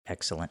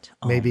 Excellent.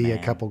 Oh, Maybe a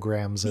man. couple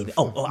grams of.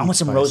 Oh, I each want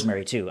some spice.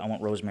 rosemary too. I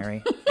want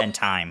rosemary and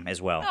thyme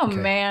as well. Oh,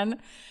 man.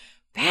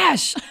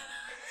 Bash.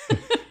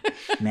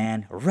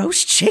 Man,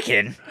 roast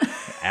chicken.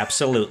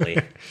 Absolutely.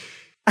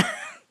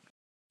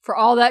 For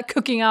all that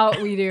cooking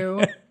out we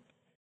do.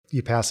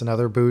 You pass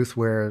another booth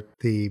where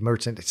the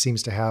merchant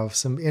seems to have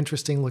some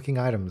interesting looking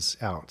items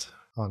out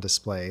on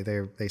display.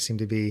 They seem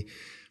to be,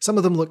 some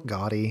of them look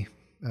gaudy,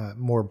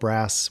 more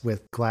brass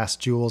with glass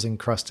jewels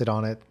encrusted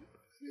on it.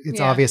 It's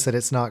Yeah. obvious that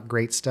it's not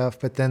great stuff,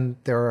 but then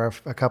there are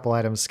a couple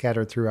items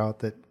scattered throughout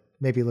that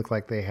maybe look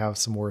like they have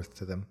some worth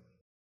to them.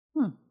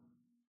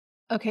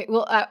 Okay,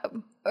 well,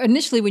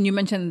 initially when you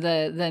mentioned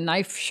the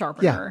knife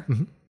sharpener,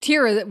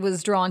 Tira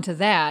was drawn to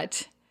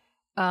that.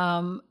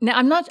 Now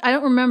I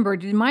don't remember,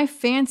 did my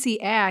fancy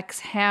axe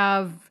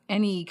have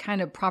any kind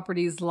of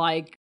properties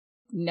like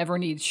never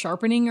needs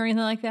sharpening or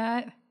anything like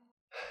that?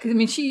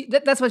 Because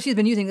that's what she's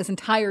been using this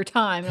entire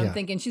time. And Yeah. I'm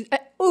thinking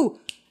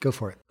Go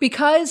for it.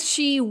 because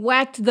she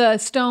whacked the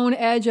stone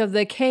edge of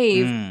the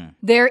cave,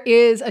 there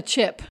is a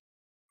chip.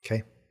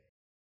 Okay.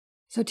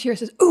 So Tira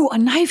says, "Ooh, a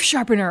knife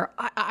sharpener!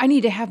 I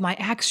need to have my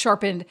axe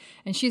sharpened,"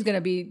 and she's going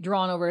to be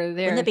drawn over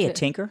there. Wouldn't that be a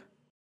tinker?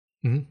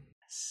 Mhm.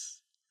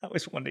 I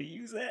always wanted to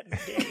use that.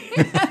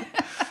 Dang.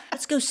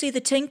 Let's go see the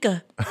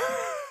tinker.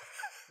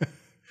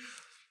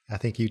 I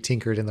think you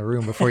tinkered in the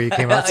room before you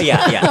came out.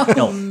 Yeah.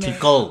 No,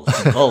 tinkle.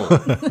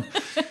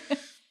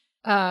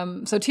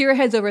 So Tira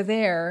heads over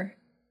there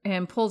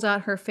and pulls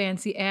out her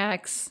fancy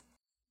axe,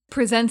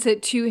 presents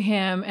it to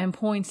him, and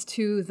points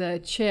to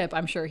the chip.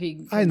 I'm sure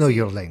he. I know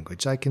your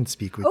language. I can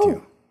speak with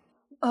you.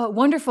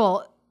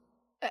 Wonderful!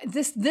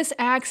 This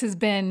axe has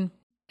been.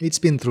 It's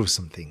been through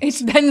some things.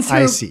 It's been through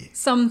I see.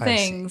 some I see.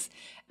 things,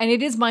 and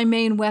it is my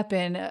main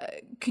weapon.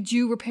 Could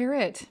you repair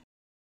it?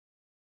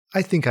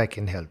 I think I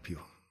can help you.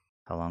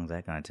 How long is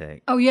that going to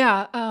take? Oh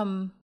yeah.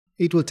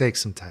 It will take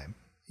some time.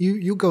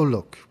 You go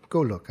look.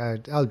 Go look.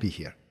 I'll be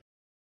here.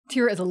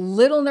 Tira is a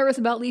little nervous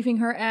about leaving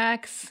her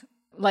axe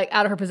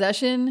out of her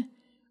possession,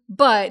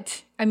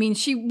 but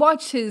she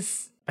watched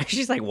his.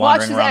 She's like Watch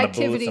wandering his around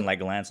activity. the booth and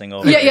glancing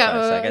over. Yeah, every 5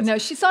 yeah. seconds. No,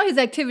 she saw his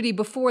activity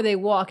before they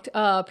walked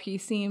up. He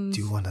seems.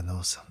 Do you want to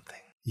know something?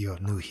 You're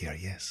new here,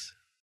 yes?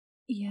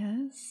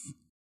 Yes.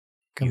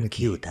 Come You're with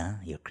cute, me. huh?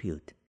 You're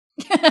cute.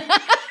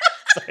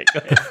 Sorry, go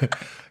ahead.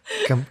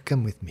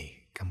 Come with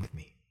me. Come with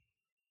me.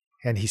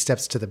 And he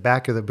steps to the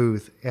back of the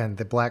booth, and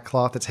the black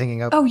cloth that's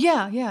hanging up. Oh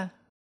yeah, yeah.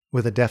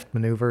 With a deft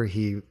maneuver,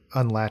 he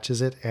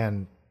unlatches it,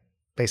 and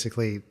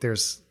basically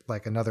there's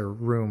like another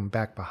room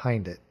back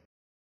behind it.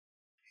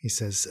 He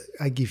says,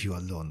 I give you a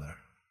loaner.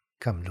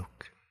 Come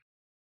look.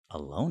 A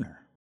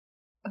loner?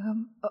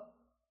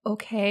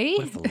 Okay.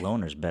 What if the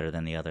loner's better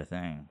than the other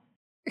thing?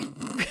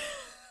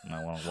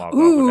 I want to walk off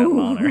with that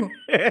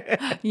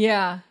loner.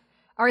 Yeah.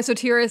 All right. So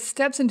Tira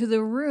steps into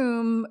the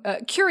room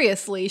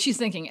curiously. She's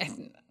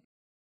thinking,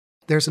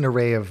 There's an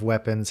array of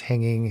weapons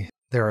hanging.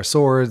 There are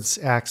swords,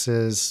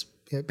 axes,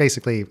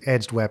 basically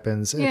edged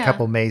weapons, a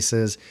couple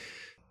maces.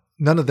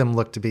 None of them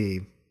look to be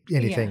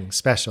anything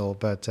special,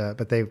 but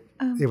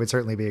it would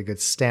certainly be a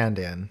good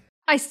stand-in.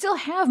 I still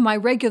have my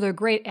regular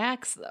great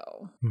axe,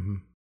 though. Mm-hmm.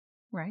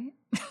 Right?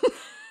 I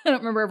don't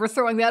remember ever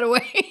throwing that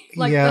away.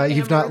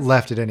 You've not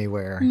left it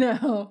anywhere.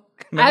 No.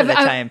 Remember the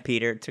time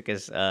Peter took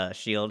his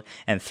shield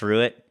and threw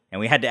it, and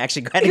we had to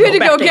actually go back get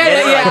and it.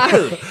 Yeah,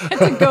 Dude. had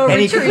to go And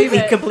retrieve he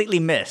it. completely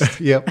missed.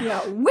 Yep.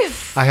 Yeah,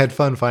 whiff. I had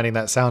fun finding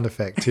that sound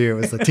effect too.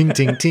 It was the ting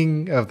ting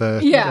ting of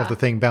the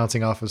thing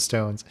bouncing off of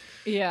stones.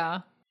 Yeah.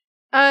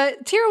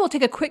 Tira will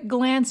take a quick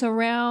glance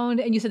around,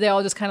 and you said they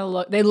all just kind of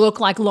look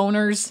like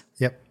loners.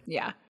 Yep.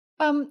 Yeah.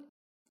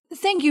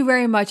 Thank you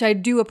very much. I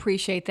do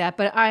appreciate that,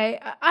 but I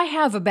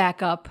have a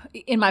backup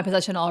in my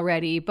possession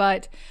already.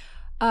 But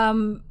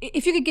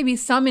if you could give me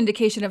some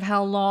indication of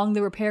how long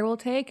the repair will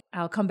take,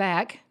 I'll come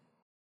back.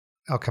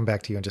 I'll come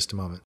back to you in just a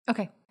moment.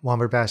 Okay.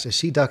 Womberbash, as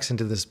she ducks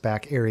into this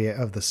back area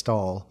of the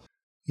stall,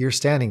 you're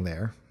standing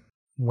there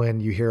when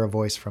you hear a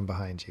voice from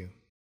behind you.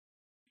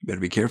 You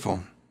better be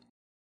careful.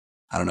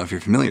 I don't know if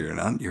you're familiar or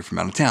not. You're from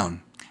out of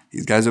town.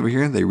 These guys over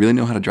here, they really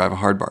know how to drive a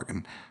hard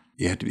bargain.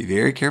 You have to be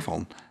very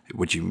careful.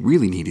 What you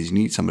really need is you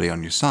need somebody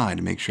on your side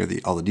to make sure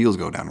that all the deals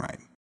go down right.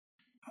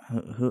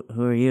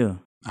 Who are you?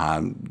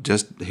 I'm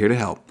just here to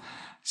help.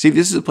 See,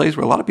 this is a place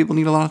where a lot of people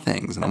need a lot of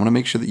things, and I want to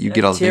make sure that you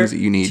get all the things that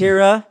you need.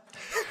 Tira?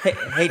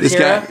 Hey,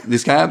 Tira?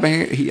 This guy up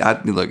here,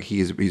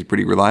 he's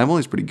pretty reliable.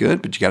 He's pretty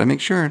good, but you got to make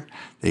sure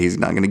that he's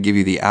not going to give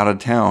you the out of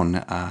town.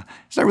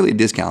 It's not really a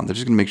discount. They're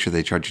just going to make sure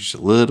they charge you just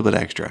a little bit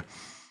extra.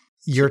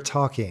 You're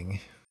talking,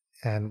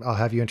 and I'll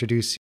have you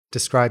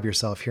describe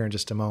yourself here in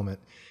just a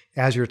moment.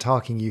 As you're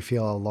talking, you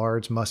feel a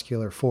large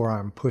muscular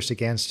forearm push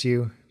against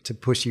you to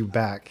push you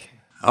back.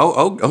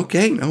 Oh,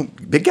 okay. No,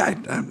 big guy.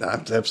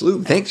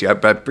 Absolutely. Thanks. I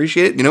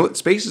appreciate it. You know what?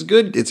 Space is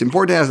good. It's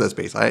important to have that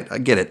space. I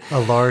get it. A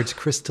large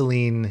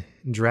crystalline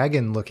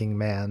dragon-looking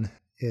man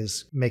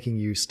is making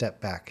you step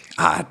back.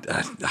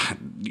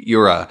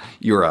 Your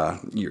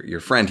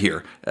friend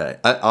here.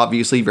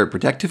 Obviously very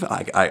protective.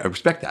 I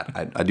respect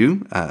that. I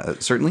do,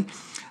 certainly.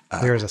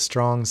 There's a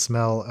strong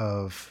smell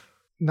of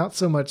not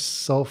so much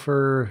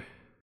sulfur.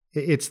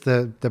 It's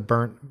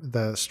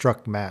the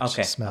struck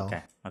match smell.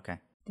 Okay.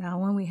 That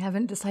one we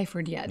haven't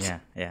deciphered yet.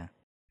 Yeah.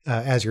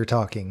 As you're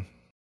talking.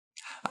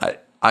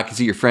 I can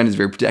see your friend is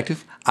very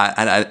protective,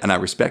 and I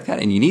respect that,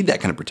 and you need that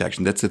kind of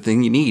protection. That's the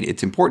thing you need.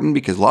 It's important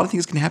because a lot of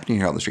things can happen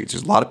here on the streets.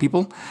 There's a lot of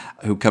people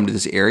who come to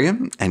this area,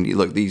 and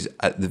look, the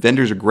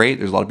vendors are great.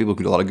 There's a lot of people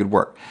who do a lot of good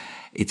work.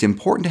 It's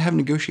important to have a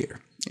negotiator.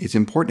 It's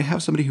important to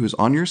have somebody who is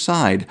on your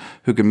side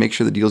who can make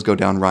sure the deals go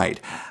down right.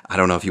 I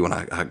don't know if you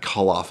want to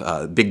call off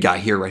a big guy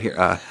here, right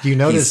here. You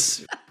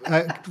notice,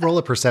 roll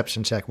a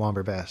perception check,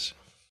 Womberbash.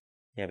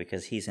 Yeah,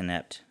 because he's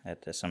inept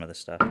at some of the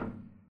stuff.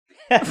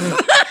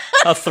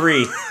 A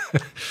 3.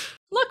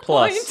 Look,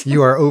 plus. point.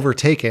 You are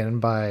overtaken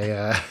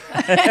by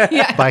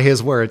by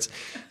his words.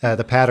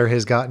 The patter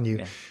has gotten you.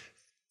 Yeah.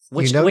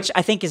 Which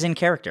I think is in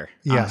character,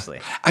 honestly.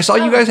 I saw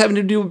you guys having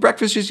to do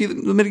breakfast just a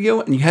minute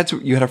ago, and you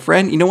had a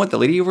friend. You know what? The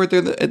lady over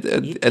there at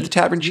the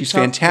tavern, she's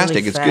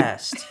fantastic. Really it's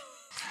fast. good.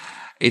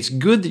 It's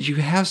good that you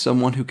have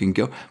someone who can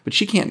go, but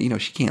she can't.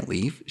 She can't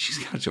leave. She's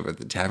got to over at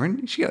the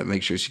tavern. She got to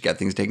make sure she got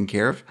things taken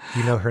care of.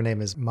 You know her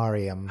name is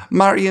Mariam.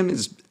 Mariam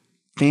is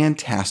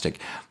fantastic.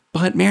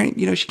 But Mary,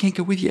 she can't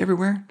go with you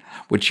everywhere.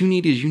 What you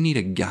need is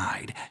a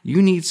guide.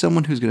 You need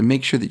someone who's going to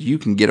make sure that you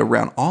can get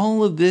around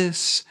all of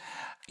this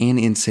and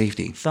in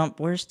safety. Thump,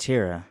 where's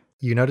Tira?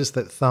 You notice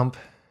that Thump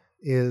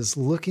is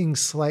looking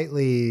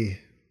slightly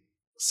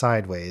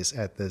sideways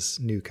at this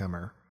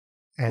newcomer.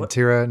 And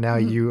Tira, now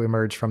you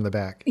emerge from the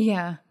back.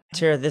 Yeah.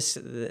 Tira,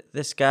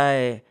 this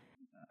guy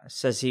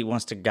says he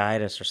wants to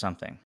guide us or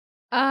something.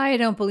 I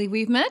don't believe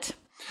we've met.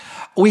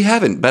 We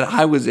haven't, but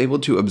I was able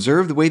to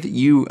observe the way that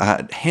you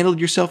handled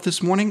yourself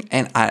this morning.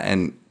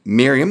 And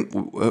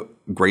Miriam,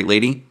 great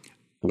lady,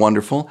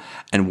 wonderful,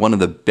 and one of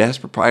the best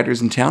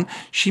proprietors in town,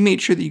 she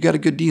made sure that you got a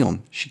good deal.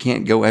 She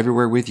can't go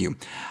everywhere with you.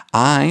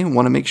 I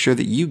want to make sure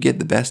that you get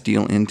the best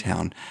deal in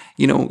town.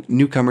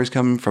 Newcomers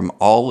come from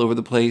all over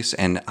the place,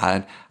 and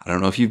I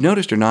don't know if you've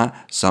noticed or not,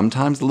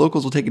 sometimes the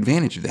locals will take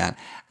advantage of that,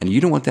 and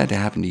you don't want that to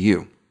happen to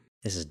you.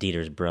 This is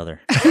Dieter's brother.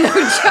 No.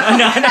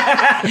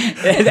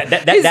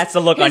 That's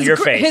the look on your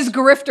face. His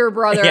grifter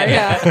brother,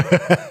 yeah.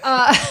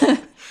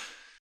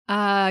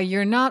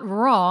 You're not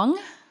wrong.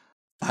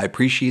 I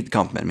appreciate the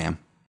compliment, ma'am.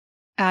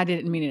 I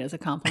didn't mean it as a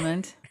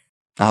compliment.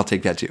 I'll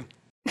take that too.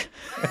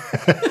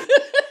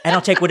 And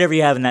I'll take whatever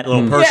you have in that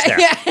little purse there.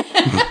 Yeah.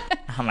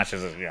 How much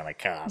is it going to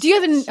cost? Do you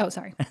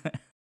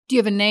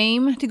have a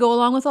name to go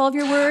along with all of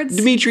your words?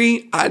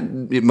 Dimitri.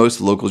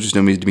 Most locals just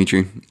know me as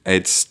Dimitri.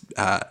 It's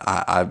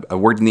I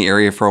worked in the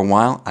area for a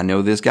while. I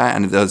know this guy. I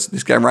know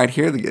this guy right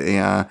here.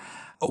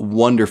 a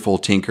wonderful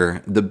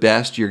tinker. The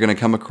best you're going to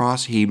come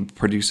across. He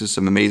produces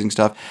some amazing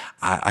stuff.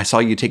 I saw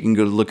you taking a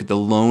good look at the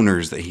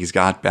loaners that he's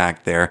got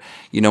back there.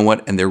 You know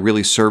what? And they're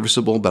really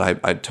serviceable, but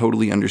I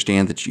totally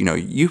understand that,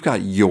 you've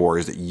got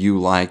yours that you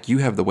like. You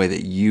have the way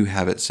that you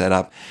have it set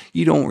up.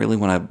 You don't really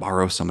want to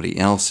borrow somebody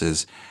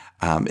else's.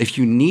 If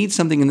you need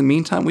something in the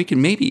meantime, we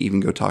can maybe even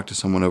go talk to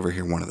someone over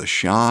here in one of the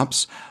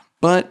shops.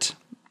 But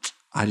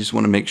I just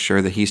want to make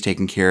sure that he's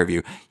taking care of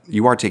you.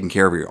 You are taking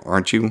care of you,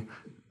 aren't you?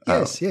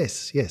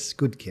 Yes.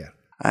 Good care.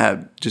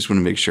 I just want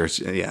to make sure.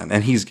 Yeah,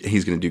 and he's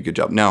going to do a good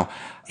job. Now,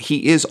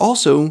 he is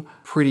also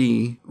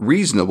pretty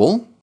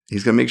reasonable.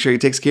 He's going to make sure he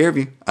takes care of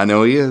you. I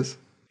know he is.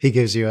 He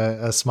gives you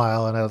a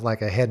smile and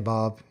a head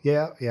bob.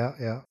 Yeah.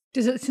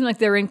 Does it seem like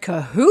they're in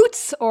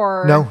cahoots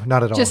or No,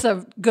 not at all. just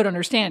a good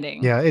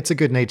understanding? Yeah, it's a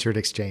good-natured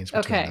exchange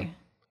between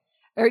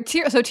them.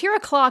 Okay. So Tira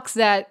clocks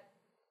that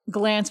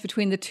glance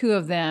between the two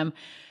of them,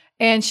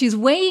 and she's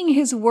weighing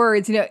his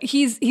words.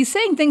 He's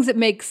saying things that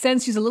make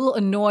sense. She's a little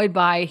annoyed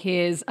by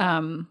his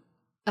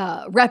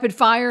rapid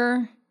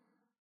fire.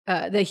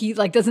 That he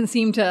doesn't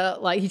seem to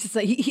like. He's just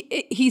like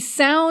he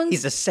sounds.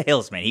 He's a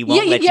salesman. He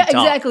won't let you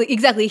talk.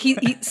 Exactly.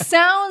 He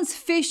sounds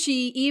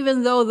fishy,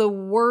 even though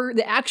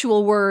the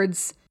actual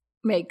words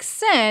make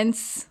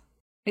sense.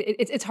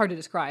 It's hard to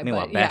describe.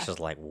 Meanwhile, but, Bash is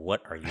like,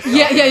 "What are you?"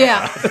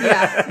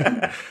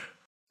 Yeah.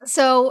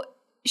 So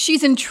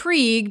she's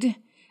intrigued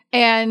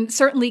and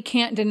certainly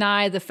can't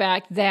deny the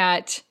fact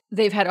that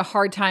they've had a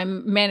hard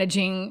time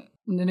managing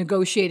the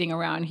negotiating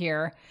around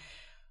here.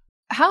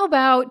 How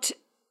about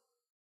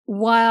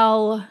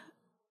while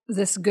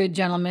this good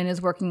gentleman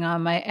is working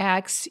on my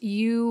axe,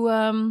 you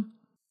let's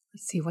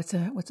see, what's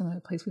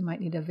another place we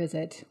might need to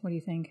visit? What do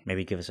you think?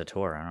 Maybe give us a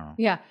tour. I don't know.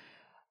 Yeah.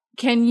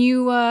 Can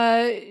you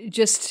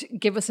just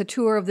give us a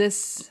tour of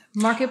this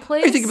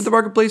marketplace? I think of the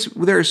marketplace.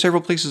 There are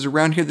several places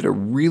around here that are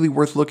really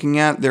worth looking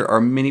at. There are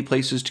many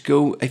places to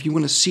go. If you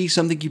want to see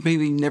something you've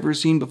maybe never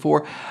seen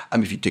before,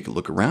 if you take a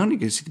look around, you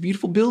can see the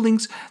beautiful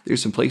buildings.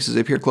 There's some places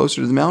up here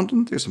closer to the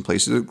mountain. There's some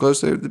places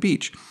closer to the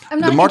beach. I'm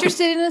not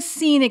interested in a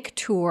scenic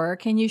tour.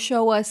 Can you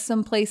show us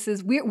some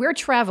places? We're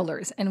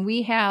travelers, and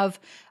we have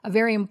a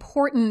very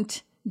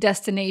important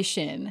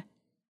destination.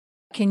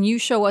 Can you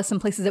show us some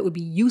places that would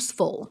be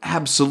useful?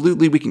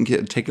 Absolutely. We can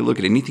take a look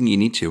at anything you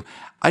need to.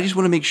 I just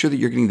want to make sure that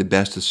you're getting the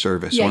best of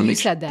service. Yeah, you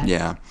said that.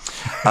 Yeah.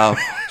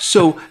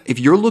 So if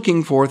you're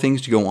looking for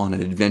things to go on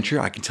an adventure,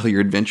 I can tell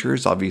you're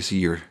adventurers. Obviously,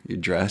 you're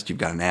dressed. You've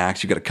got an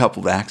axe. You've got a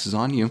couple of axes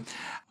on you.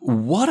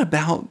 What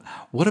about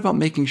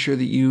making sure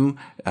that you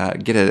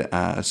get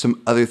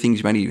some other things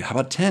you might need? How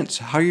about tents?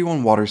 How are you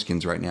on water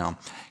skins right now?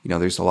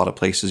 There's a lot of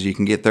places you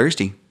can get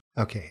thirsty.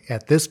 Okay,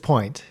 at this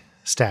point,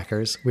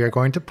 Stackers, we are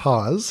going to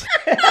pause.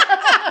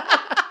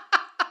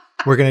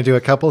 We're going to do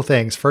a couple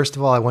things. First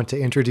of all, I want to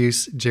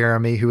introduce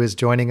Jeremy, who is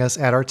joining us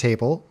at our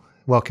table.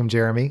 Welcome,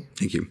 Jeremy.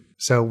 Thank you.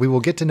 So we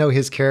will get to know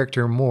his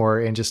character more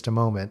in just a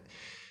moment.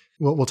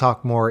 We'll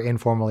talk more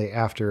informally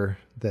after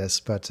this,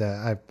 but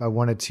I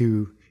wanted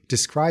to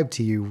describe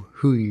to you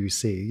who you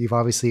see. You've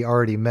obviously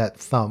already met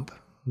Thump,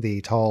 the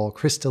tall,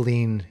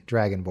 crystalline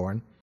dragonborn.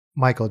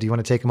 Michael, do you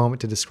want to take a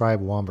moment to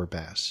describe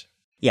Womberbash?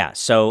 Yeah.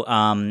 So,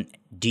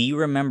 do you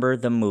remember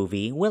the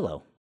movie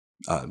Willow?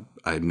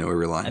 I know a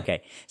line.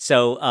 Okay.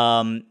 So,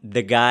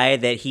 the guy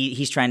that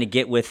he's trying to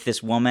get with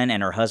this woman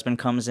and her husband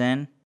comes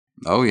in.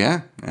 Oh,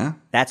 yeah.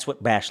 That's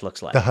what Bash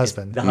looks like. The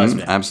husband. The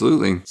husband.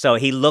 Absolutely. So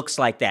he looks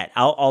like that.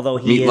 Although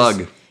he Meat is.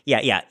 lug.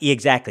 Yeah,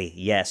 exactly.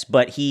 Yes.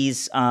 But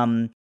he's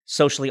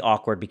socially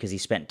awkward because he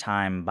spent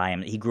time by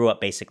him. He grew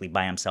up basically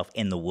by himself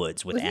in the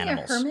woods with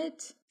animals. Wasn't he a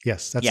hermit?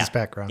 Yes, that's his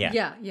background.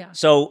 Yeah. Yeah.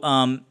 So,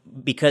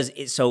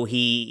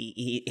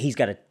 he's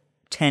got a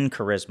 10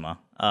 charisma.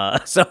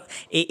 So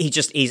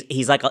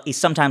he's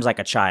sometimes like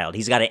a child.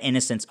 He's got an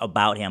innocence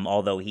about him,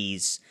 although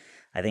he's,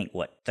 I think,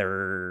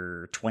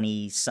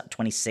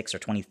 26 or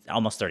 20,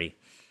 almost 30.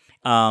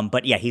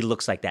 But yeah, he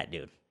looks like that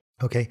dude.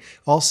 Okay.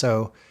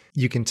 Also,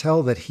 you can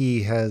tell that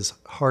he has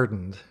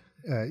hardened.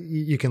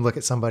 You can look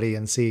at somebody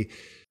and see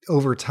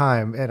over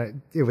time,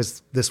 and it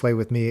was this way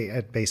with me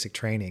at basic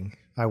training.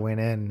 I went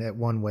in at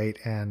one weight,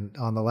 and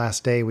on the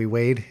last day we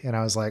weighed, and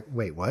I was like,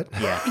 wait, what?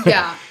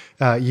 Yeah.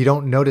 Yeah. You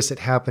don't notice it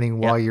happening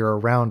while you're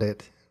around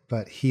it,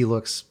 but he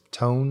looks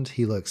toned.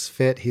 He looks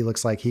fit. He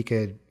looks like he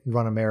could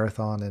run a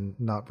marathon and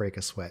not break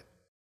a sweat.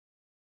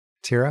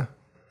 Tira?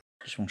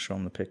 I just want to show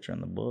him the picture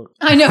in the book.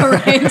 I know,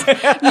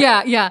 right?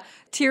 Yeah.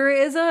 Tira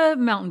is a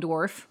mountain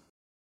dwarf.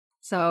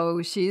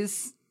 So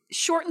she's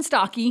short and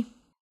stocky,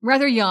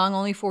 rather young,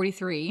 only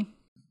 43.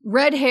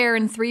 Red hair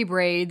and 3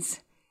 braids.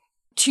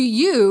 To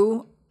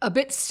you, a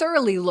bit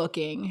surly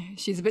looking.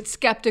 She's a bit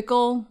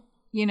skeptical,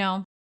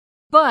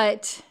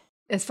 But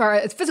as far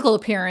as physical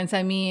appearance,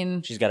 I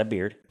mean... She's got a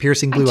beard.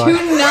 Piercing blue Do eye.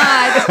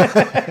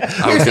 not.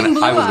 I was Piercing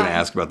blue going eye. to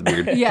ask about the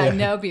beard. Yeah,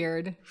 no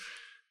beard.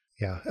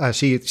 Yeah,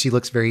 she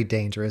looks very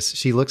dangerous.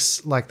 She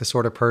looks like the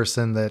sort of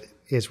person that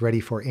is ready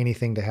for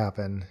anything to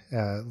happen.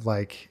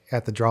 Like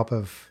at the drop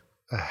of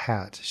a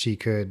hat, she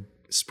could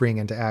spring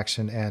into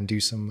action and do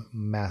some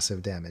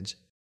massive damage.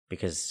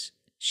 Because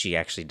she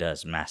actually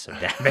does massive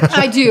damage.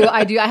 I do.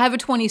 I have a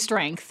 20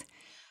 strength.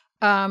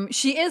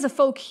 She is a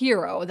folk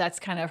hero. That's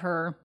kind of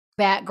her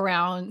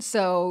background.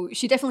 So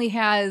she definitely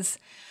has,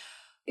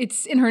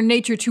 it's in her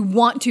nature to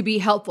want to be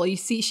helpful. You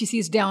see, she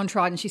sees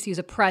downtrodden, she sees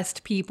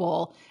oppressed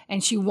people,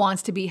 and she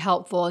wants to be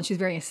helpful. And she's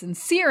very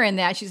sincere in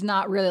that. She's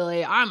not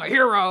really, I'm a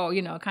hero,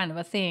 you know, kind of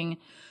a thing.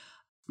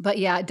 But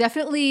yeah,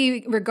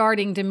 definitely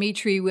regarding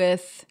Dimitri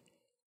with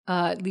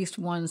at least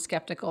one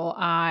skeptical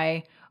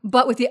eye.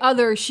 But with the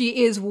other,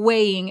 she is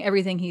weighing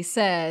everything he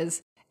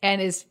says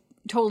and is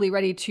totally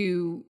ready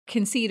to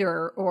concede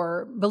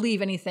or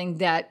believe anything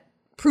that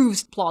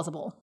proves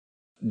plausible.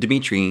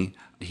 Dimitri,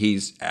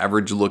 he's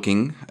average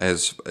looking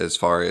as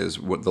far as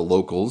what the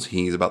locals.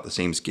 He's about the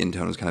same skin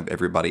tone as kind of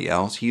everybody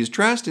else. He's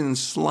dressed in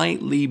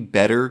slightly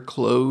better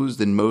clothes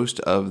than most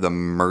of the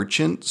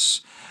merchants,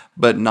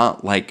 but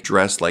not like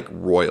dressed like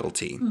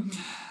royalty.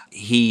 Mm-hmm.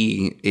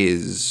 He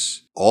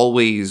is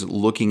always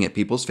looking at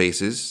people's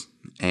faces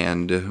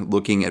and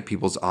looking at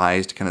people's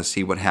eyes to kind of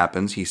see what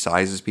happens. He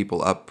sizes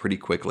people up pretty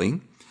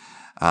quickly.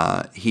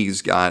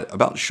 He's got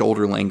about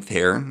shoulder length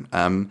hair.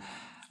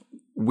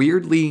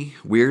 Weirdly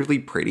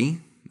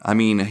pretty. I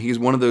mean, he's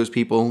one of those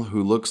people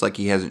who looks like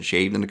he hasn't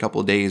shaved in a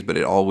couple of days, but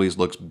it always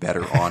looks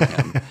better on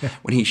him.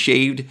 When he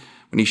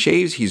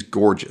shaves, he's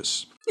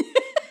gorgeous.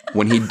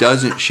 When he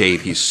doesn't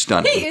shave, he's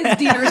stunning. He is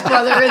Dieter's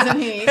brother, isn't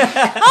he?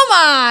 Come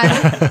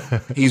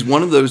on! He's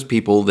one of those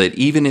people that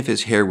even if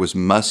his hair was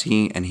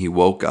mussy and he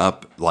woke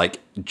up, like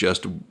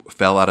just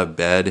fell out of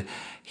bed,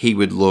 he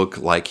would look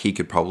like he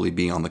could probably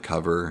be on the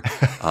cover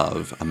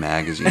of a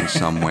magazine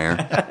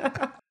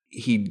somewhere.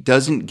 He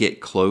doesn't get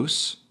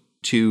close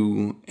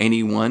to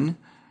anyone.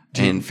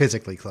 And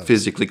physically close.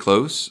 Physically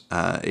close.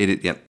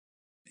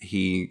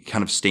 He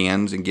kind of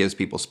stands and gives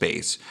people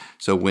space.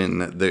 So when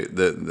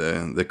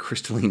the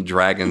crystalline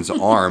dragon's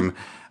arm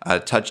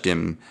touched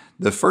him,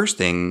 the first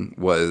thing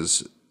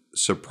was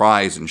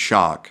surprise and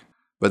shock.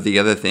 But the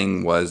other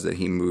thing was that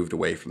he moved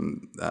away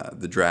from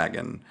the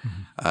dragon.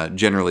 Mm-hmm.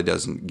 Generally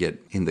doesn't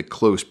get in the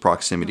close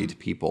proximity to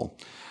people.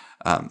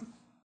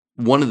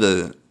 One of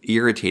the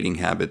irritating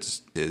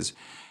habits is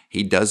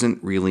he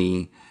doesn't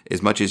really,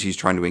 as much as he's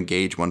trying to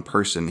engage one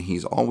person,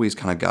 he's always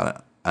kind of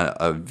got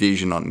a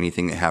vision on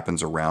anything that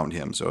happens around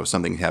him. So if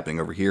something's happening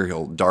over here,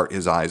 he'll dart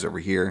his eyes over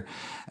here.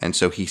 And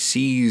so he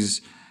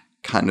sees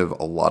kind of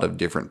a lot of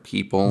different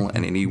people,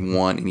 and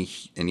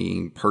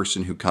any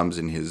person who comes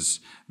in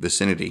his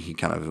vicinity, he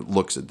kind of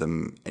looks at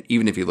them,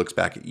 even if he looks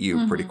back at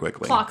you pretty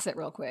quickly. Clocks it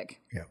real quick.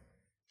 Yeah.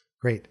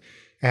 Great.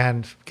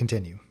 And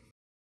continue.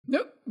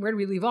 Nope. Where did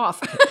we leave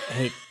off?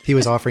 He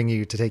was offering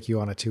you to take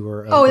you on a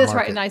tour of Oh, the that's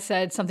market. right. And I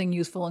said something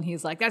useful, and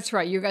he's like, that's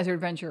right. You guys are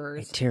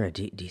adventurers. Hey, Tira,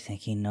 do you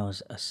think he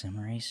knows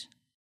Asimaris?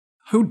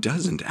 Who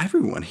doesn't?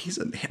 Everyone.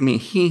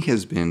 He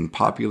has been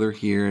popular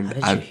here.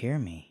 How did you hear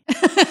me?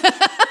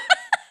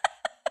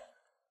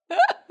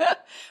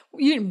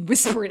 You didn't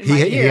whisper it in my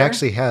ear. He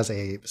actually has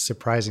a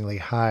surprisingly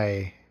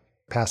high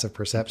passive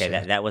perception.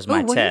 Okay, that was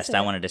my what test. is it?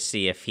 I wanted to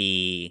see if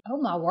he...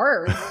 Oh, my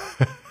word.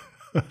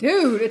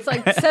 Dude, it's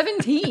like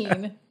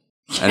 17.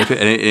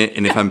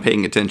 And if I'm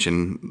paying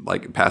attention,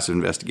 like passive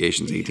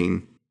investigation's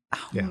 18.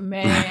 Yeah.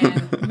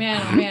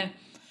 Man.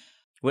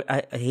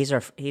 He's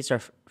our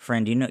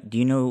friend. Do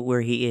you know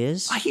where he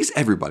is? He's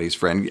everybody's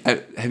friend.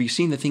 Have you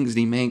seen the things that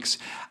he makes?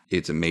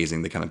 It's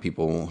amazing the kind of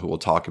people who will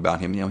talk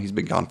about him. You know, he's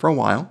been gone for a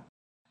while,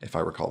 if I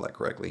recall that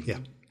correctly. Yeah.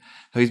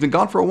 So he's been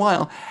gone for a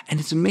while, and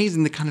it's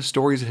amazing the kind of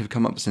stories that have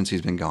come up since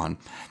he's been gone.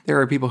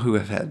 There are people who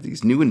have had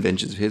these new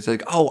inventions of his,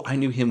 like, oh, I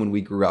knew him when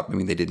we grew up. I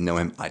mean, they didn't know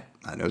him. I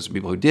know some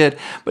people who did,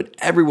 but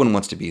everyone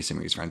wants to be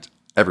Asimaris' friend.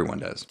 Everyone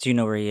does. Do you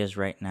know where he is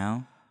right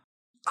now?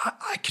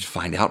 I could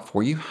find out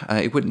for you.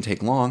 It wouldn't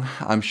take long.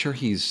 I'm sure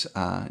he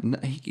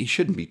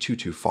shouldn't be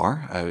too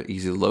far.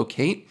 Easy to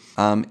locate.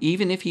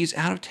 Even if he's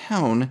out of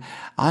town,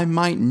 I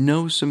might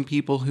know some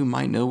people who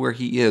might know where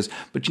he is.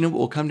 But you know what?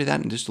 We'll come to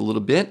that in just a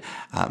little bit.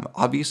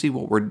 Obviously,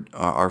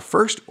 our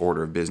first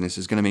order of business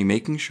is going to be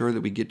making sure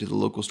that we get to the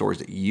local stores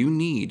that you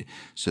need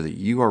so that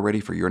you are ready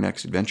for your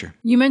next adventure.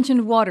 You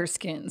mentioned water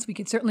skins. We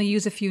could certainly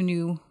use a few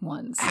new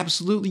ones.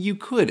 Absolutely, you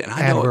could. And I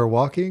And know we're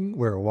walking.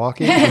 We're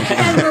walking.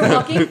 And we're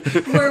walking.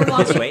 We're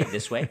walking.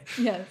 This way.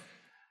 Yes.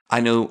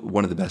 I know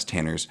one of the best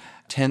tanners.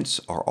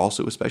 Tents are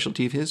also a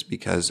specialty of his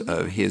because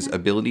of his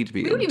ability to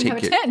be We able don't to even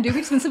take have a care. tent, dude.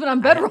 We've just been sleeping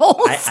on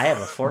bedrolls. I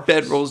have a fork.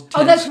 Bedrolls, tents.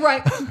 Oh, that's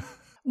right.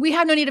 We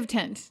have no need of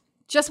tent.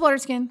 Just water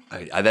skin.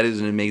 That is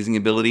an amazing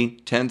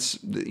ability. Tents,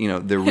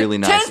 they're really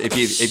nice.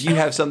 Tents- If you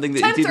have something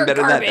that's Tents even are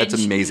better than that, that's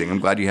garbage. amazing. I'm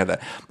glad you have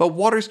that. But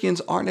water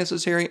skins aren't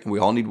necessary. We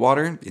all need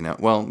water.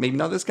 Well, maybe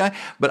not this guy,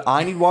 but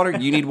I need water.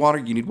 You need water.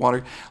 You need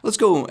water. Let's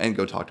go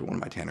talk to one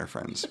of my tanner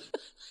friends.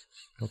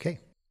 Okay.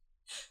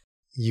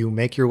 You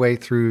make your way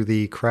through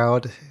the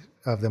crowd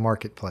of the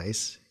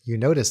marketplace. You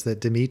notice that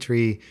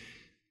Dimitri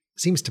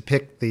seems to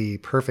pick the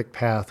perfect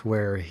path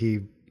where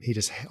he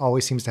just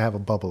always seems to have a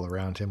bubble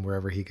around him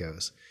wherever he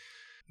goes.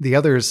 The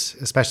others,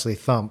 especially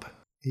Thump,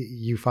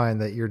 you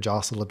find that you're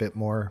jostled a bit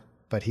more,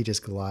 but he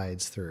just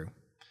glides through.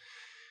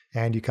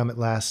 And you come at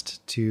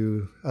last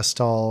to a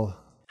stall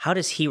How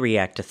does he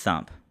react to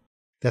Thump?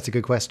 That's a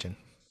good question.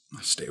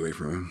 Stay away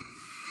from him.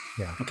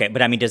 Okay,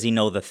 but I mean, does he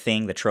know the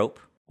thing, the trope,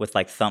 with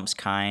like Thump's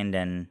kind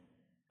and...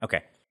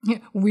 Okay.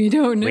 We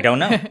don't know. We don't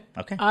know.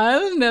 Okay.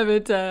 I'll never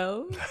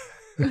tell.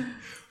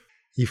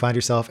 You find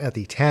yourself at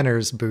the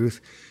tanner's booth.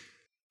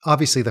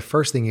 Obviously, the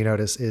first thing you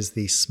notice is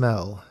the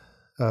smell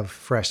of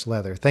fresh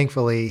leather.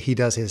 Thankfully, he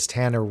does his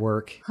tanner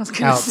work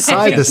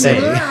outside the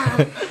city.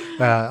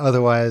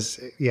 Otherwise,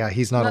 yeah,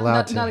 he's not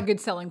allowed to. Not a good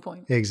selling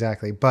point.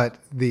 Exactly. But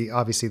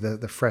obviously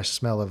the fresh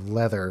smell of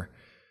leather,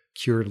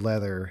 cured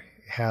leather,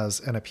 has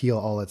an appeal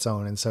all its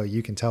own. And so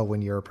you can tell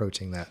when you're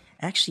approaching that.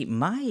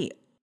 Actually,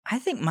 I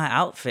think my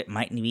outfit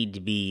might need to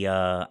be,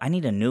 I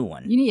need a new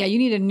one. You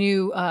need a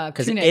new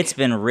Because tunic. it's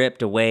been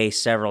ripped away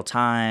several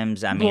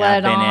times. I mean,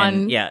 Bled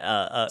I've been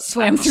on,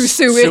 swam through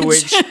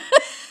sewage.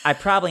 I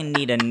probably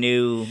need a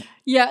new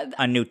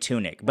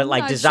tunic, but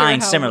like not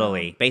designed sure how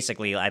similarly.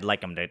 Basically, I'd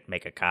like them to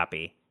make a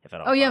copy if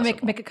at all. Oh yeah,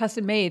 possible. make it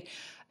custom made.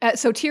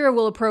 So Tira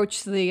will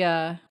approach the.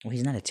 Well,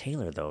 he's not a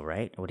tailor though,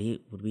 right? Would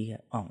we?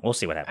 Oh, we'll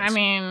see what happens. I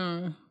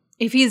mean,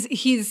 if he's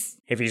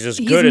if he's as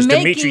good as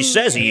Dimitri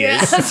says he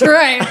is. That's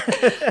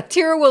right.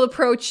 Tira will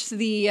approach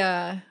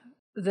the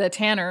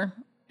tanner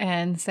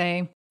and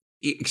say,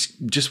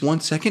 Just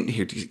 1 second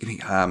here.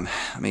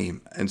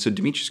 And so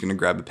Dimitri's going to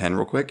grab a pen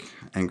real quick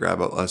and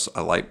grab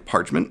a light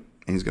parchment,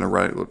 and he's going to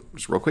write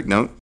just a real quick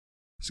note.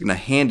 He's going to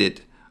hand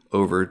it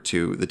over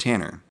to the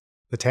tanner.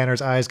 The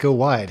tanner's eyes go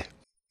wide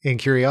in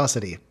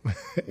curiosity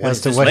as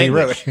is to this what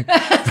language? he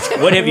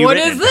wrote. What have you "What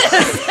written? is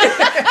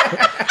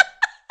this?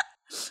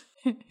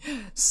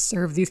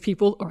 Serve these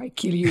people, or I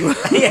kill you."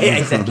 Yeah,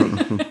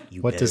 exactly.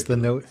 What does the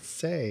note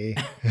say?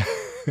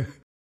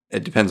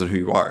 It depends on who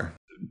you are.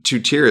 To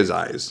Tira's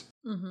eyes,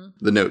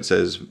 the note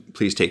says,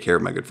 "Please take care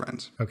of my good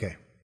friends." Okay.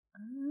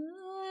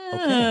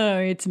 Oh,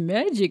 it's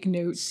magic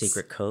notes.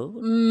 Secret code?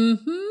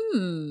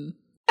 Mm-hmm.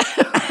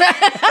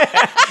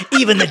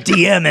 Even the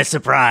DM is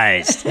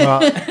surprised.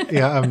 Well,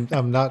 yeah,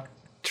 I'm not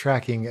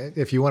tracking it.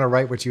 If you want to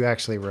write what you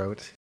actually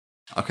wrote.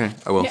 Okay,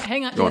 I will. Yeah,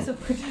 hang on. Go Yes,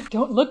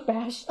 don't look,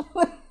 Bash.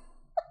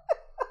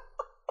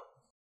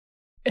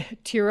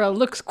 Tira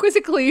looks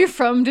quizzically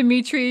from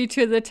Dimitri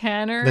to the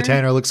tanner. The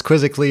tanner looks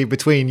quizzically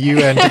between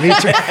you and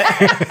Dimitri.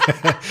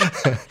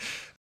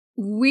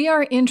 We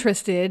are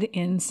interested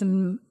in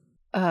some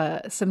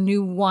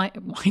new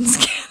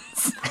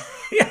wineskins.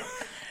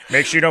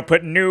 Make sure you don't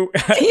put new.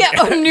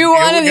 New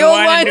wine in the old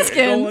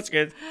wineskins.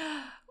 wineskins.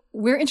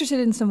 We're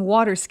interested in some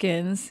water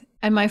skins,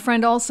 and my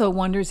friend also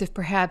wonders if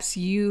perhaps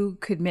you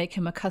could make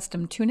him a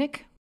custom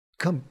tunic.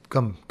 Come.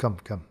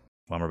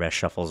 Lumberbash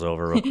shuffles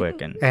over real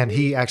quick and And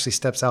he actually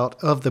steps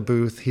out of the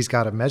booth. He's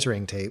got a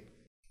measuring tape,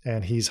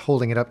 and he's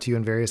holding it up to you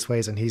in various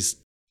ways, and he's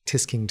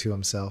tisking to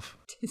himself.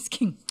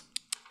 Tisking.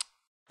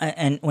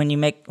 And when you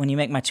make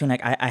my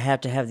tunic, I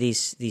have to have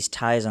these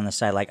ties on the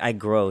side. Like I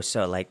grow,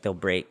 so like they'll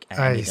break.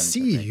 I need them to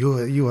see break.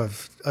 you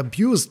have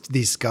abused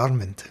this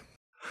garment.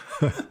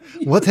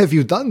 What have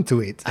you done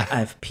to it?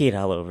 I've peed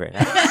all over it.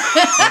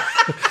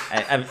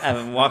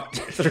 I've walked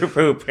through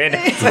poop in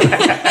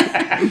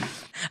it.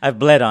 I've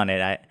bled on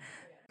it.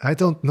 I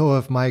don't know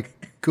if my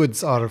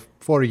goods are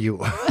for you.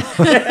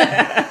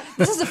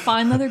 This is a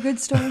fine leather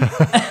goods store.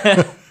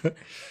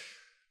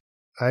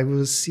 I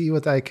will see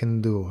what I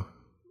can do.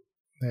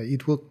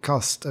 It will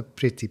cost a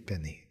pretty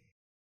penny.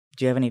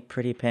 Do you have any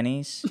pretty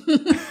pennies?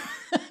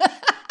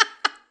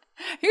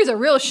 Here's a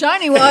real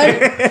shiny one.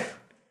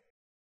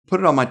 Put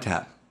it on my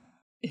tab.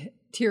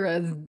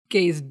 Tira's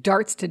gaze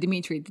darts to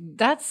Dimitri.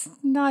 That's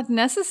not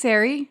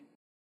necessary.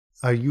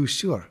 Are you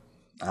sure?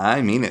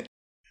 I mean it.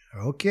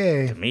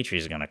 Okay.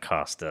 Dimitri's gonna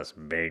cost us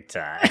big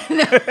time.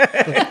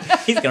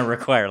 He's gonna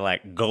require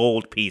like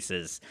gold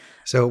pieces.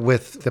 So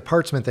with the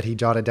parchment that he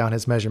jotted down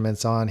his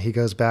measurements on, he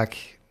goes back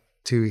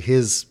to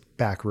his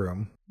back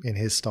room in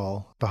his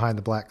stall behind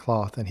the black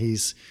cloth, and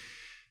he's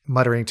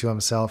muttering to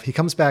himself. He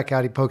comes back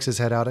out, he pokes his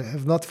head out. I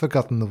have not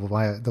forgotten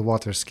the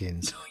water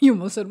skins. You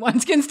almost said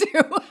wineskins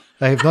too.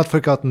 I have not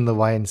forgotten the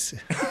wines.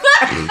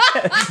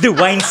 The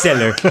wine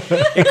cellar.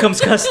 It comes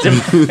custom.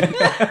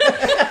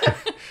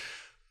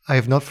 I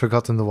have not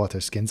forgotten the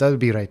water skins. I will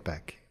be right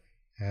back.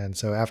 And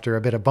so after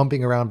a bit of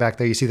bumping around back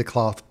there, you see the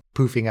cloth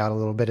poofing out a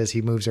little bit as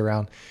he moves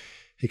around.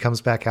 He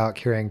comes back out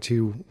carrying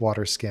 2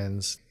 water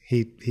skins.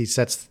 He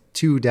sets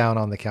 2 down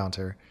on the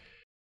counter,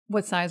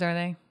 What size are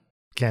they?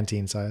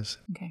 canteen size.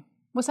 Okay.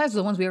 What size are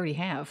the ones we already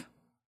have?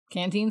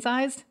 Canteen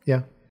sized?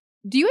 Yeah.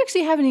 Do you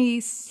actually have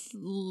any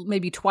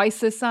maybe twice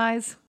this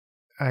size?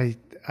 I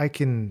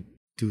can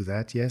do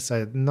that, yes.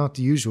 Not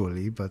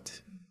usually,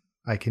 but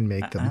I can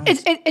make them.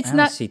 It's I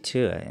not. see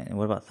two.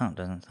 What about Thump?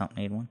 Doesn't Thump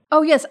need one?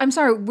 Oh yes, I'm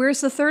sorry.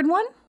 Where's the third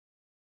one?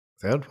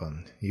 Third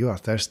one. You are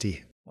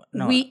thirsty.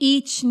 No, We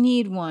each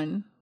need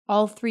one.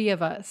 All 3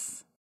 of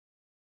us.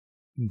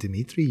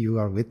 Dimitri, you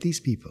are with these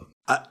people.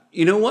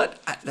 You know what?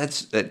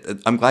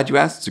 I'm glad you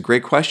asked. It's a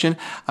great question.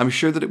 I'm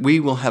sure that we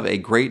will have a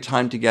great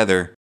time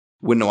together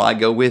When I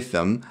go with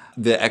them,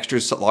 the extra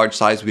large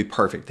size would be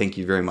perfect. Thank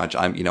you very much.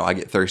 I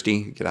get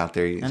thirsty. Get out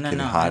there. It's getting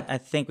hot. I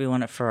think we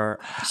want it for.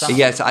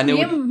 Yes, I know.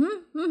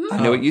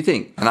 I know what you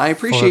think, and I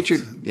appreciate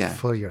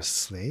for your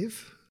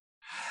slave.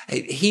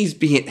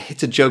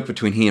 It's a joke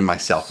between he and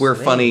myself. We're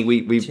funny.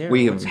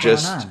 We have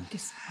just.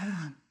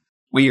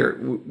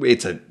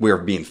 We're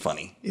being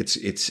funny.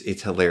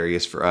 It's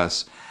hilarious for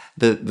us.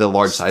 The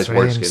large size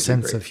works. Strange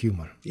sense of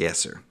humor. Yes,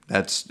 sir.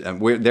 That's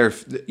they're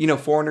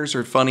foreigners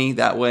are funny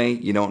that way.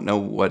 You don't know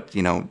what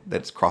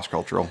that's cross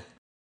cultural.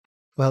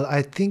 Well,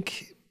 I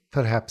think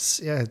perhaps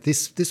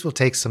this will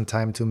take some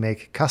time to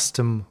make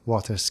custom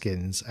water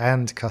skins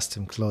and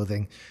custom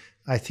clothing.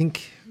 I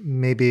think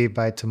maybe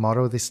by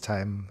tomorrow this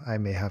time I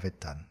may have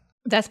it done.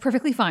 That's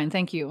perfectly fine.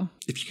 Thank you.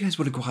 If you guys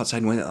want to go outside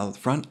and wait out the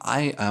front,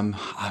 I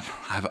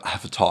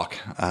have a talk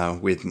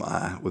with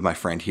my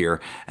friend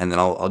here, and then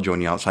I'll join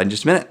you outside in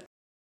just a minute.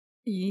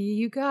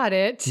 You got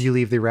it. You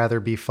leave the rather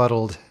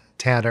befuddled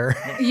Tanner.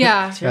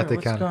 Yeah. Tara,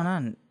 what's going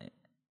on?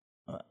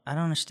 I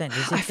don't understand.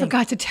 I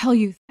forgot to tell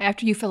you,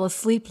 after you fell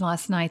asleep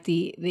last night,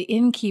 the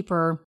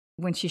innkeeper,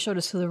 when she showed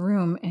us to the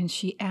room, and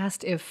she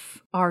asked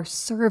if our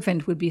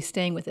servant would be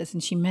staying with us,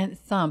 and she meant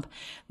Thump.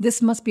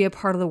 This must be a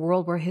part of the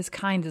world where his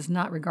kind is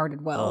not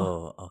regarded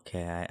well. Oh,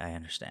 okay. I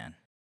understand.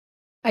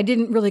 I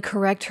didn't really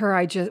correct her.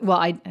 I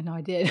know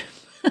I did.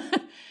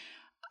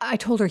 I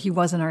told her he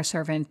wasn't our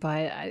servant,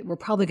 but we're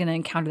probably going to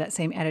encounter that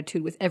same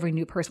attitude with every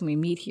new person we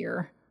meet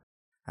here.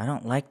 I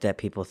don't like that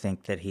people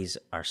think that he's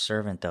our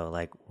servant, though.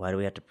 Like, why do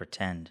we have to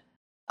pretend?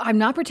 I'm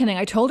not pretending.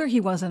 I told her he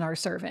wasn't our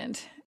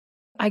servant.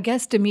 I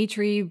guess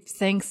Dimitri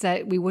thinks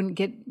that we wouldn't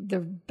get the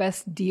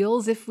best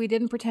deals if we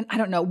didn't pretend. I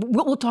don't know.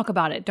 We'll talk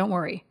about it. Don't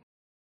worry.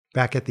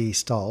 Back at the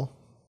stall.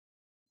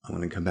 I'm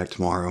going to come back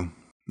tomorrow, and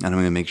I'm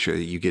going to make sure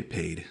that you get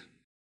paid.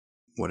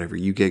 Whatever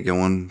you get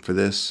going for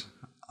this,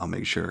 I'll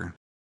make sure.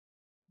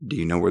 Do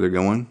you know where they're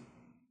going?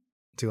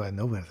 Do I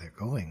know where they're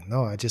going?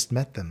 No, I just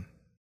met them.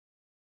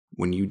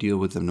 When you deal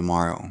with them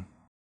tomorrow,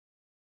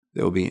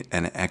 there will be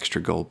an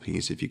extra gold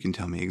piece if you can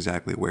tell me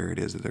exactly where it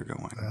is that they're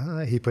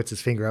going. He puts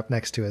his finger up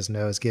next to his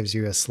nose, gives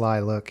you a sly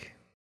look.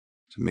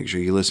 So make sure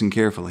you listen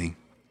carefully,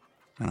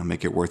 and I'll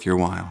make it worth your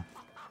while.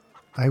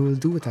 I will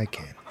do what I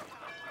can.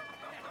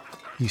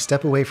 You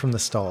step away from the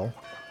stall.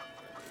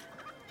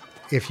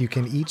 If you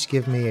can each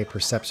give me a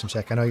perception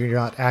check. I know you're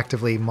not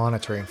actively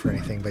monitoring for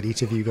anything, but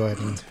each of you go ahead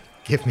and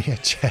give me a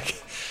check.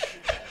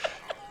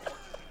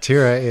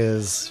 Tira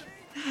is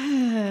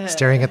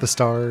staring at the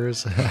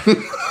stars.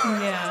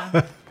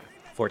 Yeah.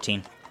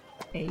 14.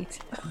 8.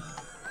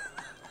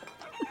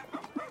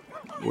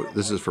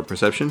 This is for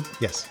perception?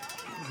 Yes.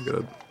 I got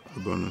a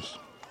bonus.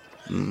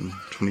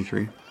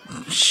 23.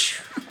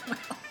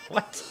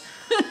 What?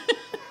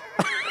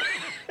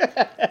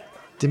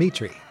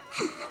 Dimitri.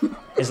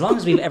 As long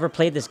as we've ever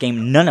played this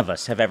game, none of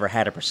us have ever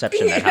had a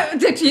perception that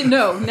high.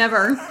 No,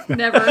 never.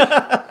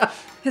 Never.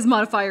 His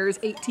modifier is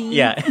 18.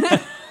 Yeah.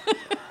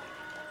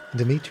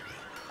 Dimitri.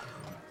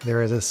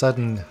 There is a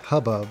sudden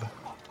hubbub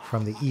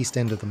from the east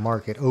end of the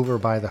market over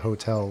by the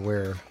hotel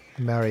where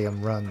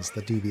Mariam runs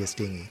the dubious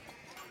dinghy.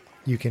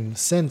 You can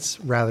sense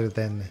rather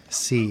than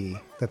see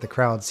that the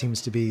crowd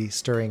seems to be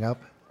stirring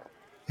up,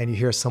 and you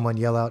hear someone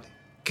yell out,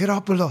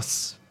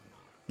 Keropolos!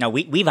 Now,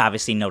 we've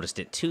obviously noticed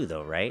it too,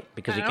 though, right?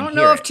 Because we I can don't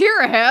hear know it. if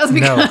Tira has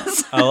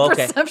because Oh,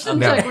 okay. perception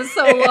No. check was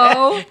so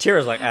low.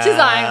 Tira's like, She's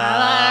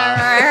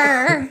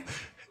like,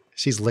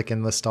 She's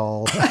licking the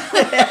stall.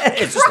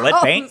 it's just lead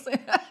paint.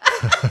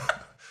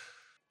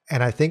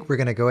 And I think we're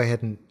going to go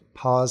ahead and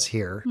pause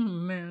here Oh,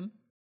 man.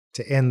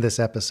 to end this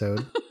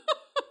episode.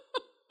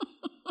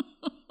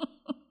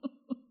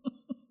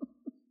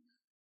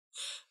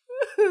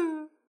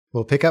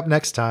 We'll pick up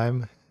next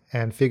time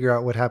and figure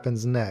out what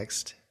happens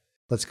next.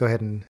 Let's go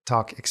ahead and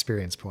talk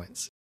experience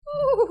points.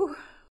 Ooh.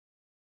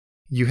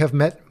 You have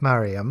met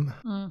Mariam,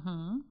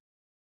 Mm-hmm.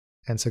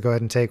 and so go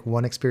ahead and take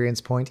 1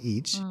 experience point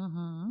each.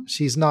 Mm-hmm.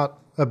 She's not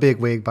a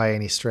bigwig by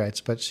any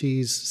stretch, but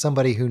she's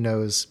somebody who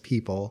knows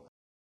people.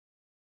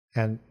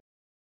 And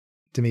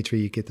Dimitri,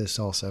 you get this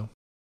also.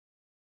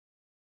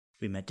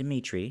 We met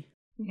Dimitri.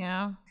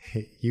 Yeah.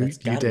 You That's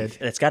did.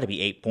 That's got to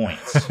be 8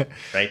 points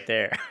right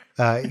there.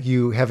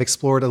 You have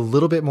explored a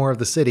little bit more of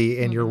the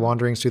city, and you're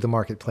wandering through the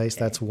marketplace.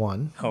 That's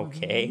 1.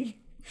 Okay.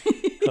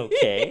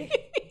 Okay.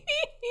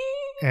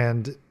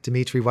 And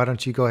Dimitri, why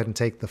don't you go ahead and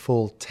take the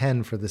full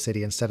 10 for the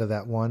city instead of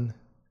that 1?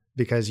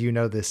 Because you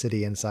know the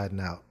city inside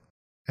and out.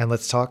 And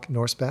let's talk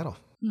Norse battle.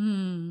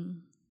 Well,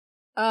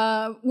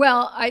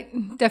 I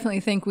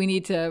definitely think we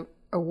need to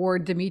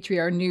award Dimitri,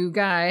 our new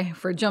guy,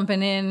 for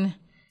jumping in.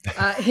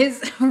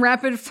 His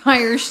rapid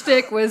fire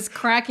shtick was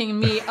cracking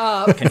me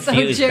up.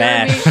 Confused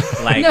Jeremy,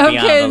 Bash, like no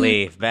beyond kidding.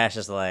 belief. Bash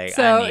is like,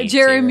 So I need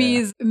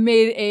Jeremy's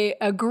made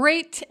a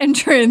great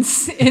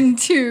entrance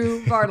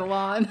into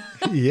Bartolon.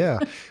 Yeah.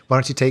 Why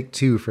don't you take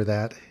 2 for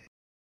that?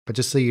 But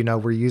just so you know,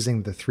 we're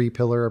using the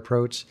 3-pillar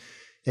approach.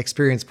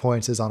 Experience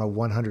points is on a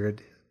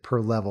 100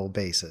 per level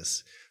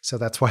basis. So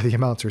that's why the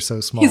amounts are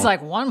so small. He's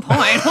like, 1 point?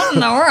 What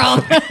in the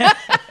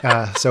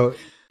world? So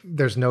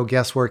There's no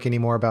guesswork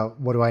anymore about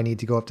what do I need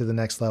to go up to the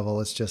next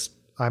level. It's just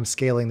I'm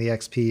scaling the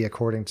XP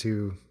according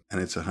to... And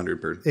it's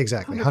 100 per.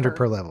 Exactly, 100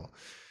 per level.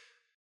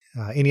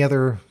 Any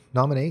other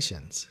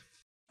nominations?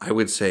 I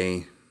would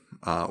say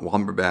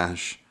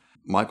Womberbash,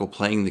 Michael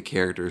playing the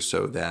character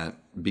so that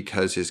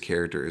because his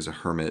character is a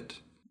hermit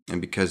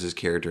and because his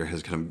character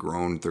has kind of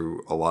grown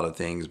through a lot of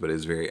things but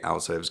is very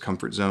outside of his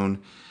comfort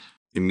zone,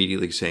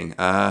 immediately saying,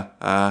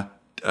 Tira,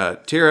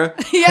 Tira,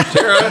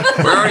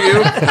 where are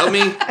you?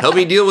 Help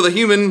me deal with a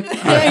human.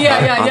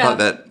 I thought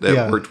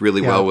that worked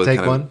really well with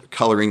kind of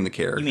coloring the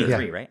character. You mean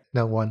 3, right?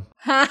 No, 1.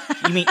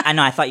 You mean, I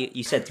know, I thought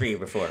you said 3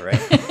 before, right?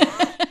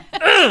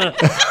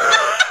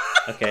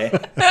 Okay.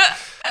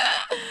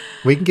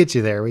 We can get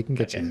you there.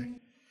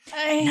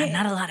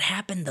 Not a lot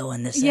happened, though,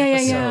 in this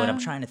episode. Yeah. I'm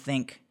trying to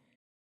think.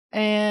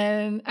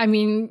 And, I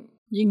mean,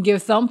 you can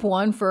give Thump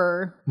 1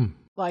 for...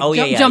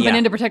 Like jumping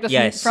in to protect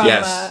us from...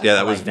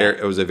 that was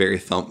it was a very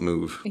Thump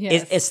move.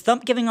 Yes. Is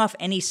Thump giving off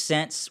any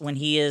sense when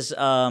he is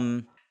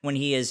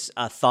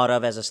thought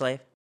of as a slave?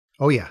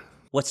 Oh, yeah.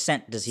 What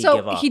scent does he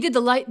give off? So he did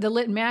the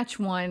lit match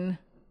one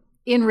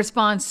in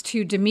response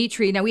to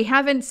Dimitri. Now, we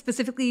haven't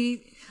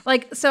specifically...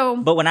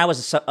 But when I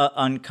was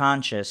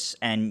unconscious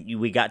and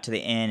we got to the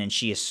inn and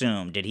she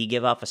assumed, did he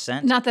give off a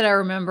scent? Not that I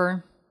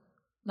remember.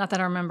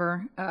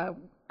 I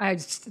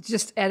was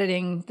just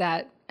editing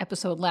that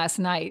episode last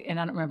night, and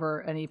I don't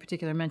remember any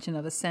particular mention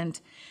of a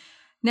scent.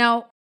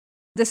 Now,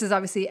 this is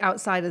obviously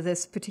outside of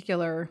this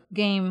particular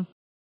game.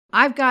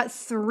 I've got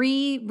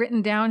 3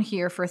 written down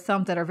here for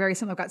Thump that are very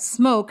similar. I've got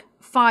smoke,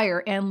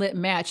 fire, and lit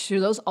match.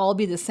 Should those all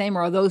be the same,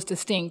 or are those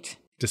distinct?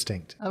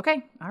 Distinct.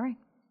 Okay, all right.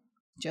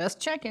 Just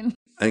checking.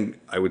 I think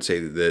I would say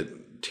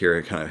that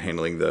Tira kind of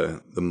handling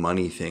the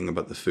money thing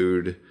about the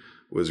food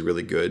was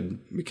really good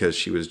because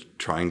she was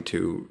trying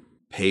to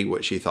pay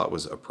what she thought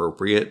was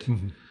appropriate.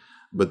 Mm-hmm.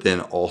 But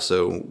then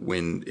also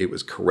when it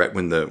was correct,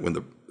 when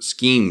the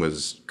scheme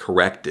was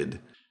corrected,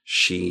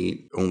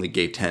 she only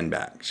gave 10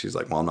 back. She's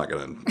like, well, I'm not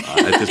going to,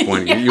 at this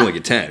point, you only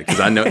get 10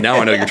 because I know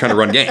you're trying to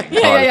run game.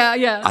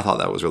 Yeah. I thought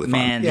that was really fun.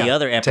 Man, the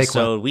other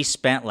episode, we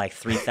spent like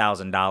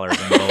 $3,000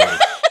 in gold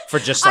for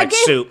just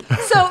soup.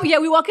 So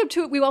we walk up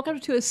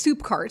to a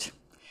soup cart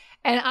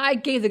and I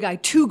gave the guy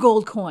 2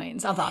 gold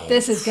coins. I thought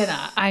this is he'll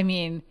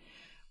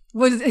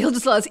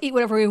just let us eat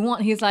whatever we want.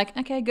 And he's like,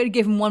 okay, go to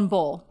give him 1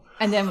 bowl.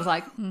 And then was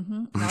like,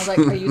 And I was like,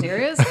 are you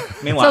serious?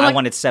 Meanwhile, I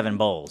wanted 7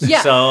 bowls.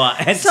 Yeah.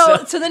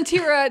 So then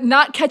Tira,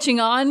 not catching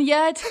on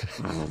yet,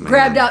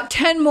 grabbed out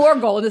 10 more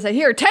gold and said,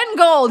 here, 10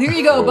 gold. Here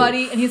you go,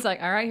 buddy. And he's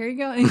like, all right, here you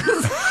go. And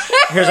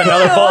here's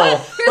another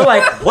bowl. We're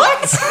like,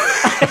 what?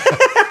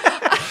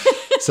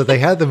 So they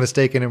had the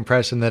mistaken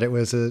impression that it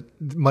was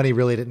money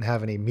really didn't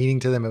have any meaning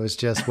to them. It was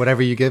just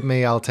whatever you give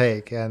me, I'll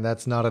take. And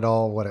that's not at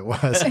all what it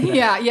was.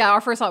 Yeah.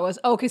 Our first thought was,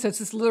 okay, so it's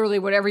just literally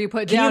whatever you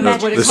put down. Can you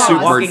imagine what it costs.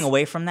 walking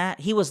away from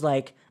that? He was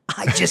like,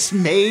 I just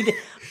made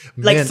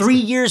like 3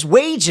 years'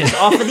 wages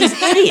off of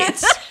these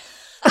idiots.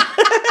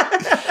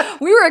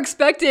 We were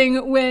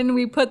expecting when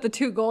we put the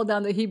 2 gold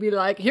down that he'd be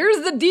like, here's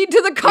the deed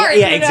to the cart.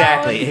 Yeah,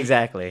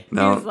 exactly.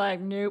 No, he's like,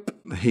 nope.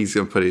 He's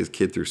going to put his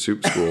kid through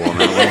soup school on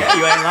that one.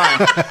 You ain't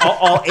lying.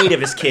 All 8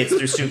 of his kids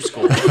through soup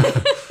school.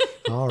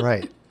 All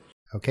right.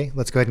 Okay,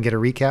 let's go ahead and get a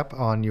recap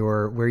on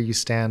where you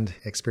stand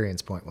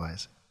experience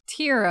point-wise.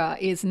 Tira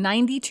is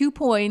 92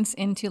 points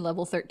into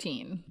level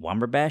 13.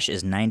 Womberbash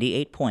is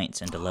 98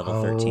 points into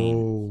level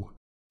 13.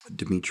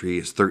 Dimitri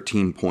is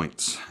 13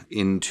 points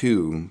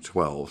into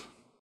 12.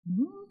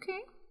 Okay.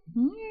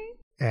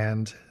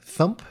 And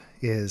Thump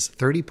is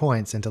 30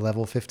 points into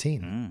level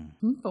 15.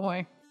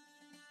 Boy.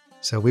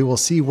 So we will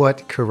see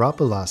what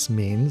Karapolos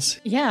means.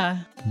 Yeah.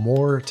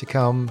 More to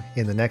come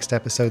in the next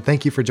episode.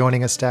 Thank you for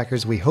joining us,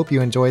 Stackers. We hope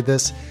you enjoyed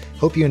this.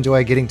 Hope you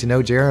enjoy getting to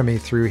know Jeremy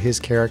through his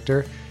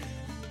character.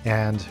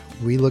 And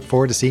we look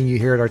forward to seeing you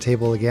here at our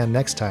table again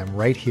next time,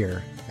 right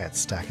here at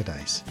Stack of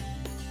Dice.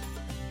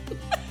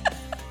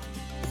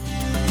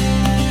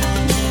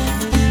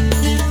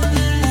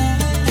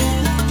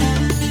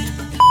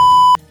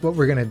 What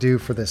we're going to do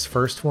for this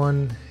first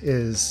one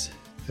is,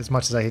 as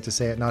much as I hate to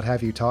say it, not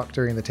have you talk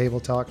during the table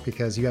talk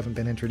because you haven't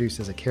been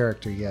introduced as a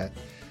character yet.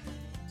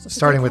 So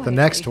starting with the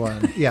next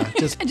one. Yeah,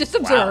 just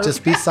observe. Wow,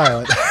 just be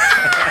silent.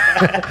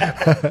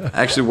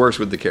 Actually works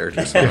with the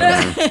characters.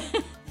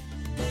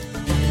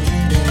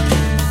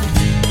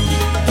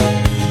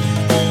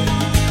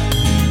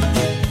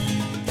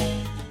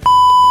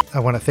 I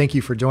want to thank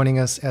you for joining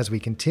us as we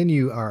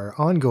continue our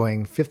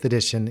ongoing 5th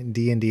edition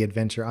D&D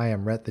adventure. I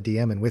am Rhett, the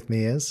DM, and with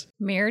me is...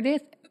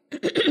 Meredith.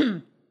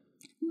 Oh,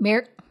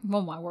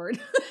 my word.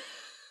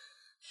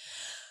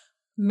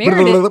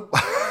 Meredith.